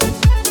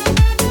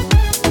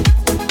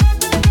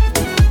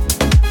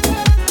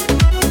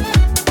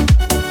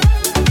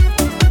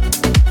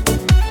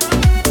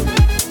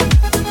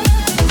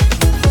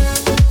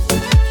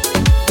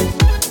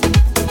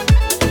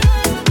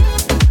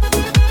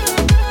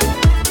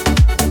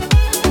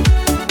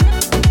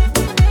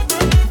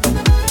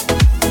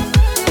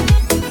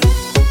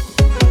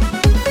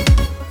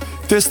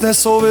Տեսնես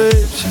ով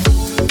էր,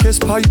 կեզ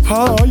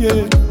պայպայել,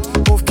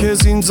 ով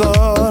կեզ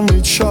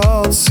ինձանից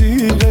շատ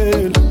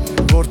սիրել,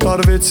 որ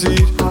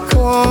տարվեցիր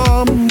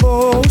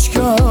կամբոջ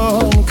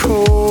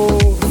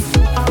կյանքով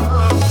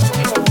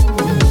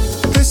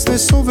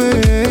Տեսնես ով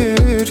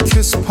էր,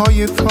 կեզ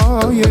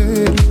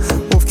պայպայել,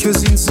 ով կեզ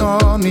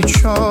ինձանից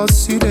շատ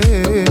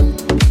սիրել,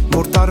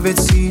 որ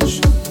տարվեցիր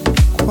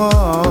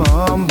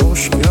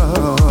կամբոջ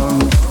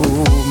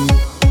կյանքով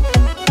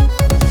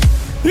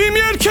Իմ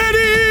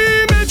երկերի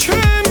մեջ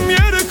եմ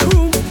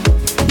երեքում,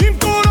 իմ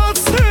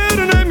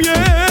կորացերն եմ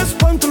ես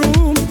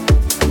փնտրում,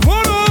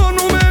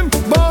 որոնում եմ,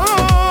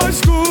 բայց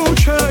դու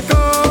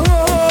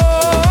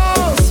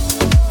չկաս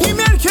Իմ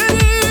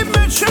երկերի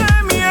մեջ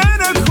եմ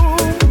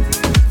երեքում,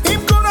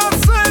 իմ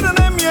կորացերն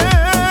եմ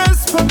ես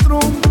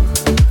փնտրում,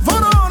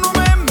 որոնում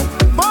եմ,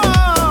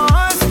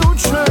 բայց դու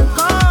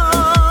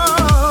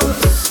չկաս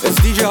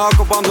It's DJ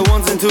Hakop on the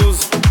ones and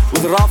twos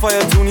with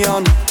Rafael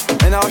Tunyan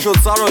and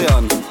Ashot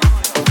Saroyan.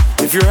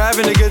 If you're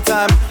having a good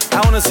time,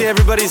 I want to see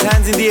everybody's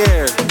hands in the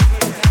air.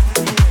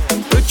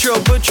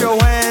 Put your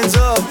hands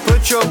up,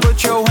 put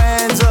your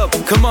hands up.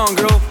 Come on,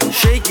 girl,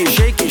 shake it,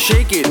 shake it,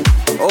 shake it.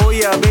 Oh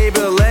yeah,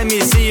 baby, let me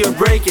see you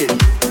break it.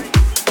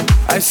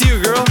 I see you,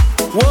 girl.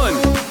 1,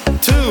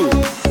 2,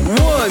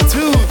 1,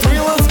 2, 3,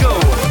 let's go.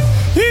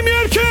 Իմ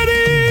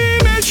երկերի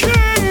մեջ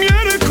եմ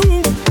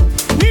երեքում,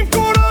 իմ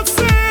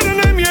կորացերն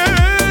եմ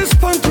ես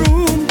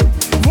փնտրում,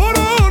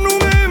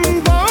 որոնում եմ,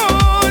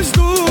 բայց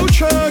դու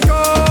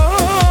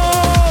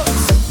չկաս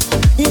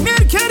Իմ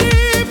երկերի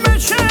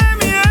մեջ եմ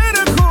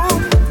երեքում,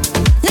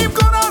 իմ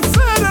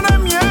կորացերն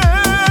եմ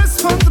ես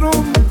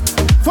փնտրում,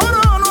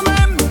 որոնում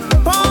եմ,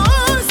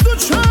 բայց դու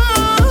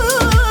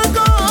չկաս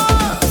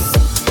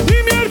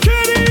Իմ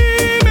երկերի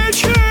մեջ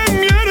եմ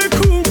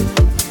երեքում,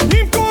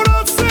 իմ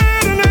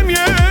կորացերն եմ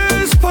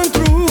ես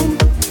փնտրում,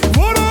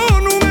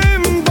 որոնում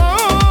եմ,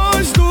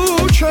 բայց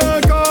դու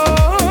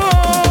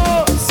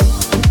չկաս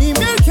Իմ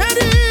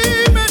երկերի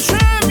մեջ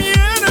եմ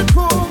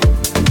երեքում,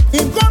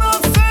 իմ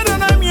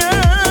կորացերն եմ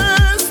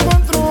ես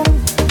փնտրում,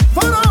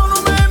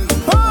 որոնում եմ,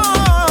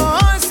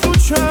 բայց դու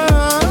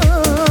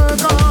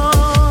չկաս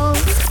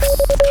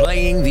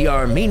Playing the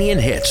Armenian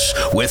hits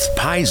with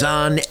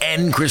Paisan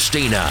and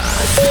Christina.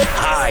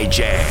 High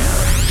Jam.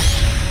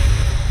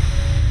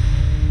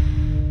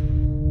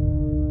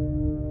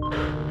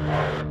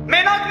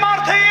 Մենակ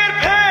մարդը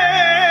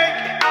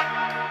երբեք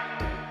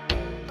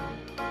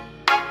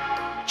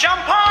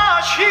ճամփա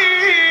չի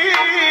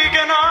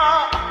գնա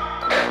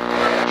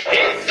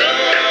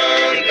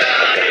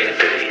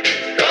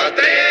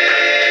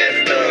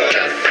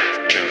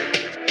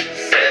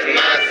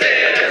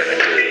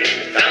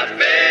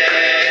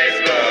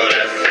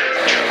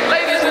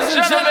Ladies and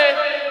gentlemen,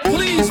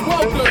 please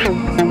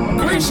welcome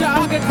Grisha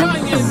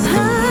Agakanya.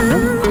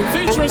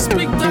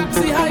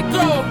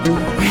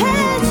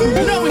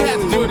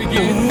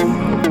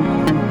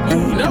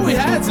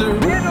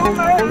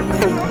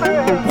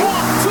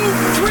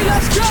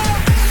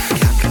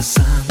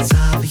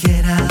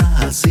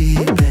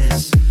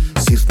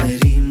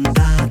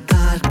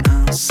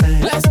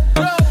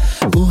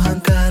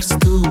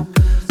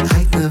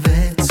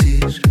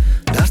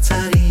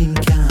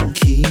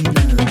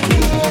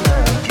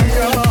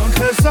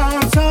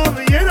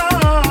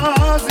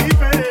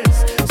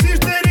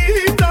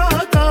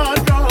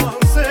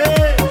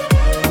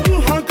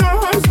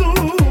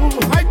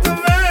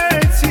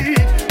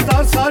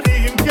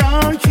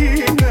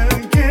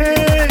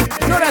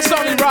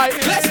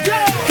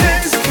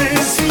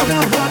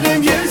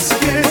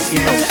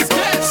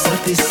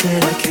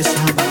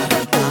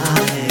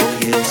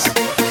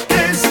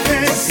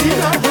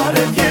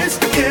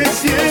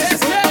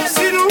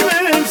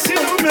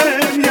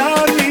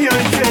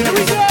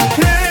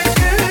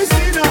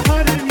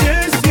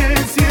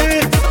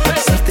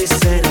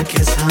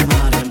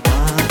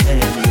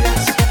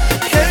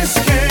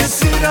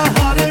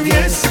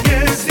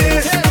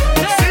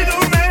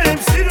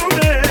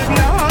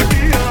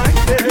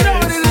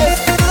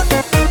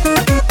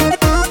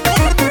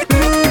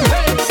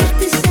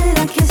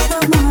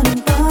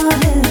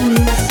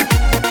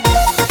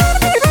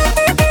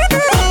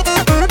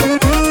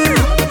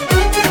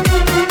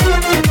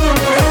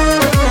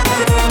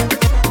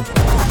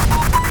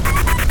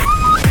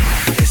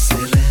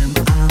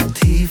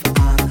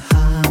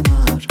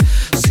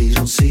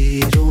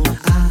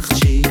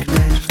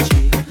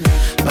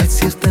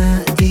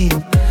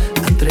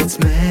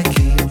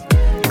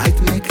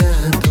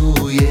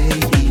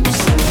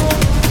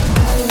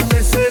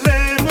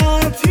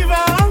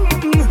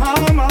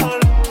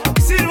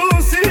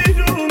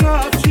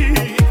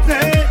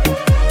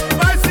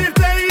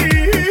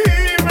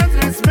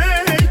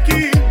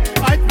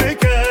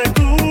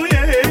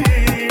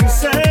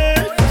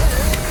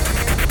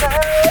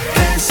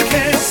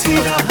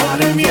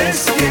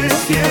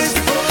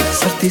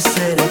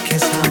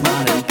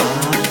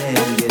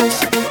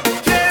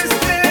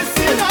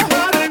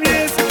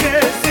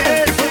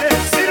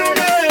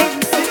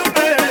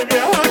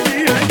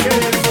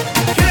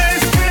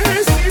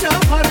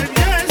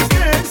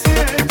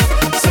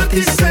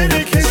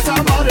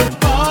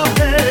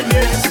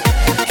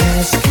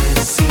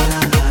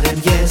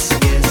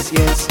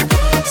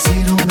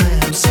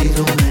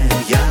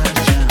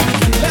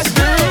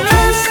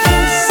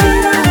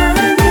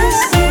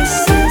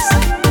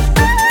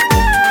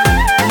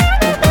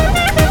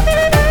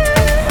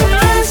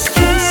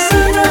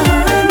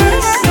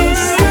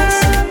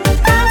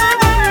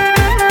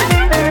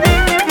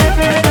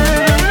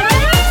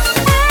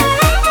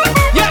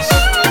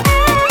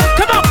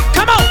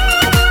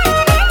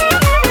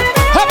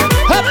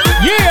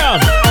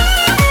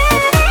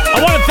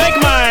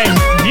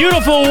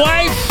 beautiful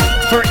wife,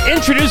 for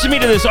introducing me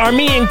to this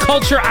Armenian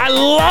culture. I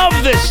love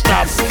this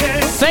stuff.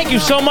 Thank you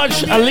so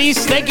much,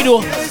 Elise. Thank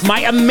you to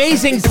my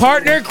amazing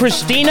partner,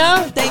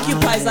 Christina. Thank you,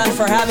 Paisan,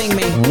 for having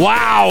me.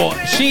 Wow.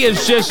 She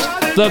is just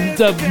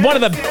the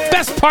one of the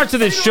best parts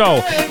of this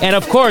show. And,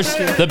 of course,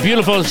 the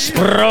beautiful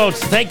Sprot.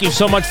 Thank you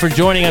so much for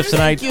joining us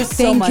tonight. Thank you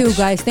so much. Thank you,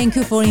 guys. Thank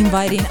you for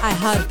inviting. I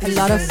had a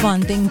lot of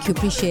fun. Thank you.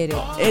 Appreciate it.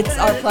 It's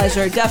our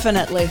pleasure,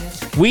 definitely.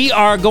 We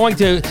are going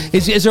to...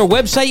 Is there a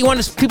website you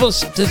want people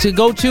to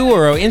go to,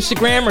 or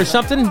Instagram or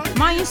something?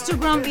 My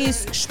Instagram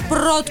is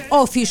Sprot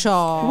Official.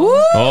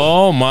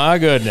 Oh, my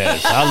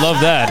goodness. I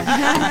love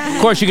that.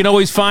 Of course, you can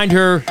always find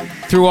her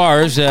through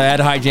ours at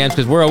High Jams,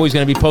 because we're always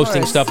going to be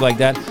posting stuff like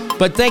that.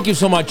 But thank you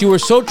so much. You were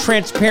so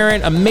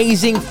transparent,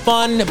 amazing,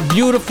 fun,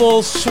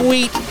 beautiful,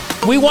 sweet.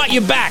 We want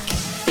you back.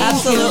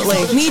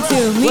 Absolutely. Me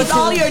too. With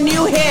all your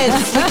new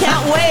hits. We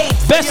can't wait.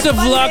 Best of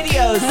luck.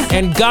 Videos.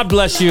 And God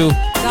bless you.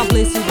 God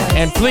bless you guys.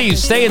 And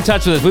please stay in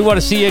touch with us. We want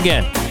to see you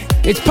again.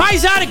 It's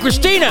Paisan and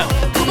Christina.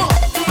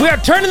 We are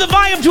turning the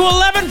volume to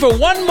 11 for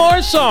one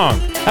more song.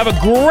 Have a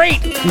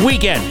great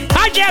weekend.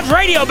 High Jams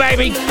Radio,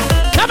 baby.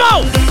 Come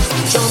on.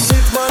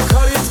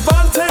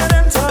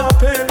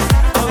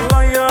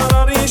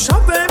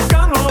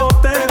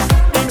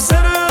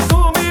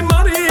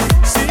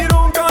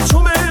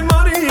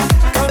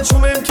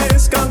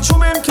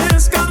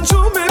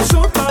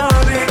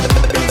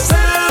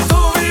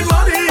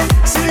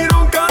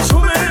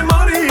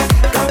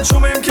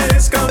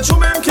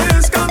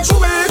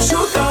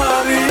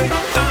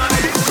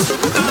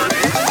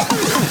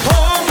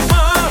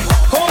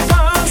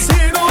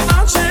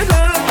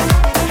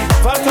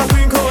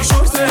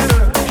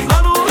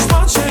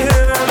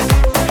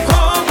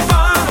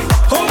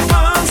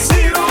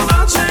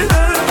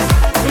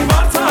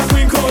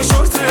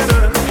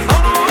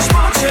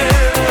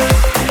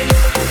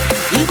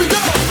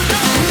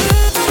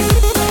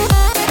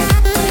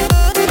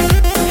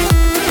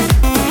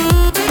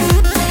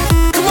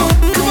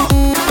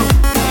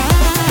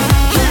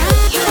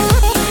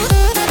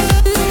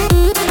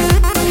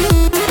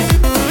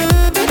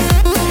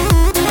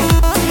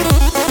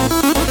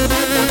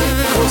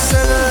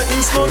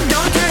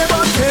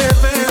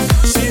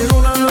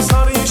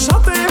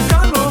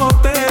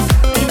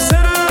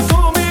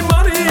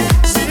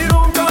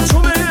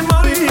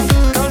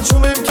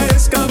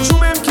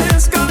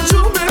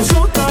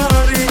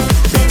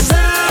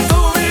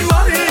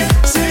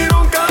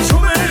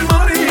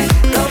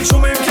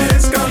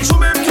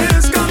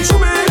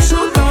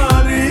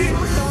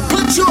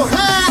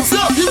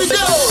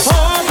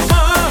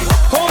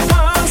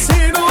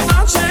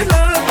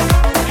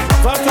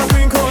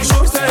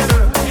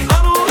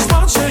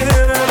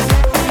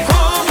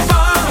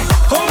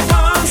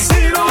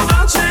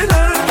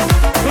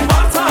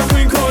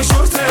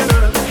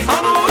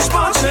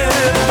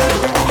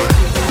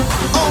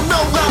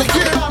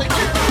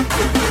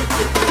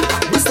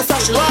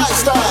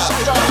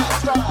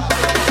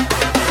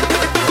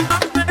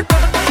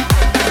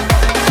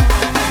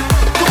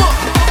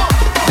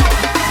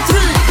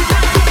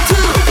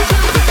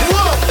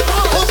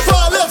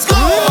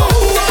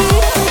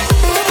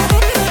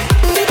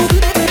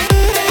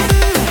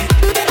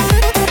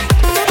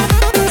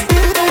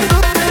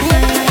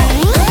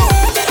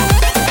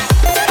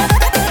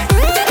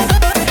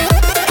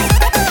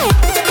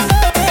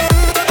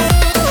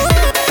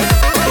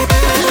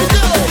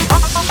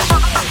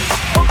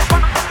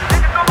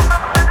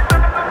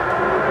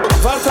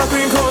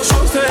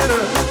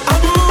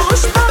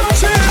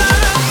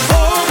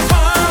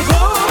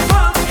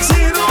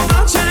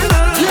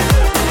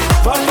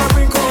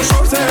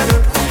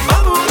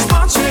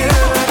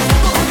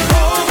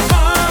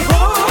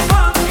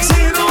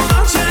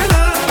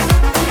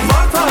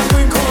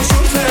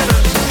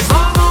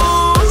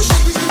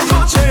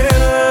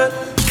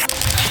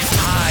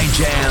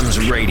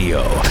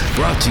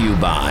 Brought to you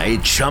by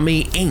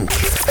Chummy Inc.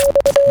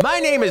 My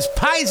name is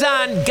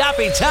Paisan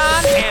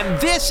Gapitan, and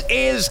this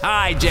is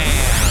High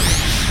Jam.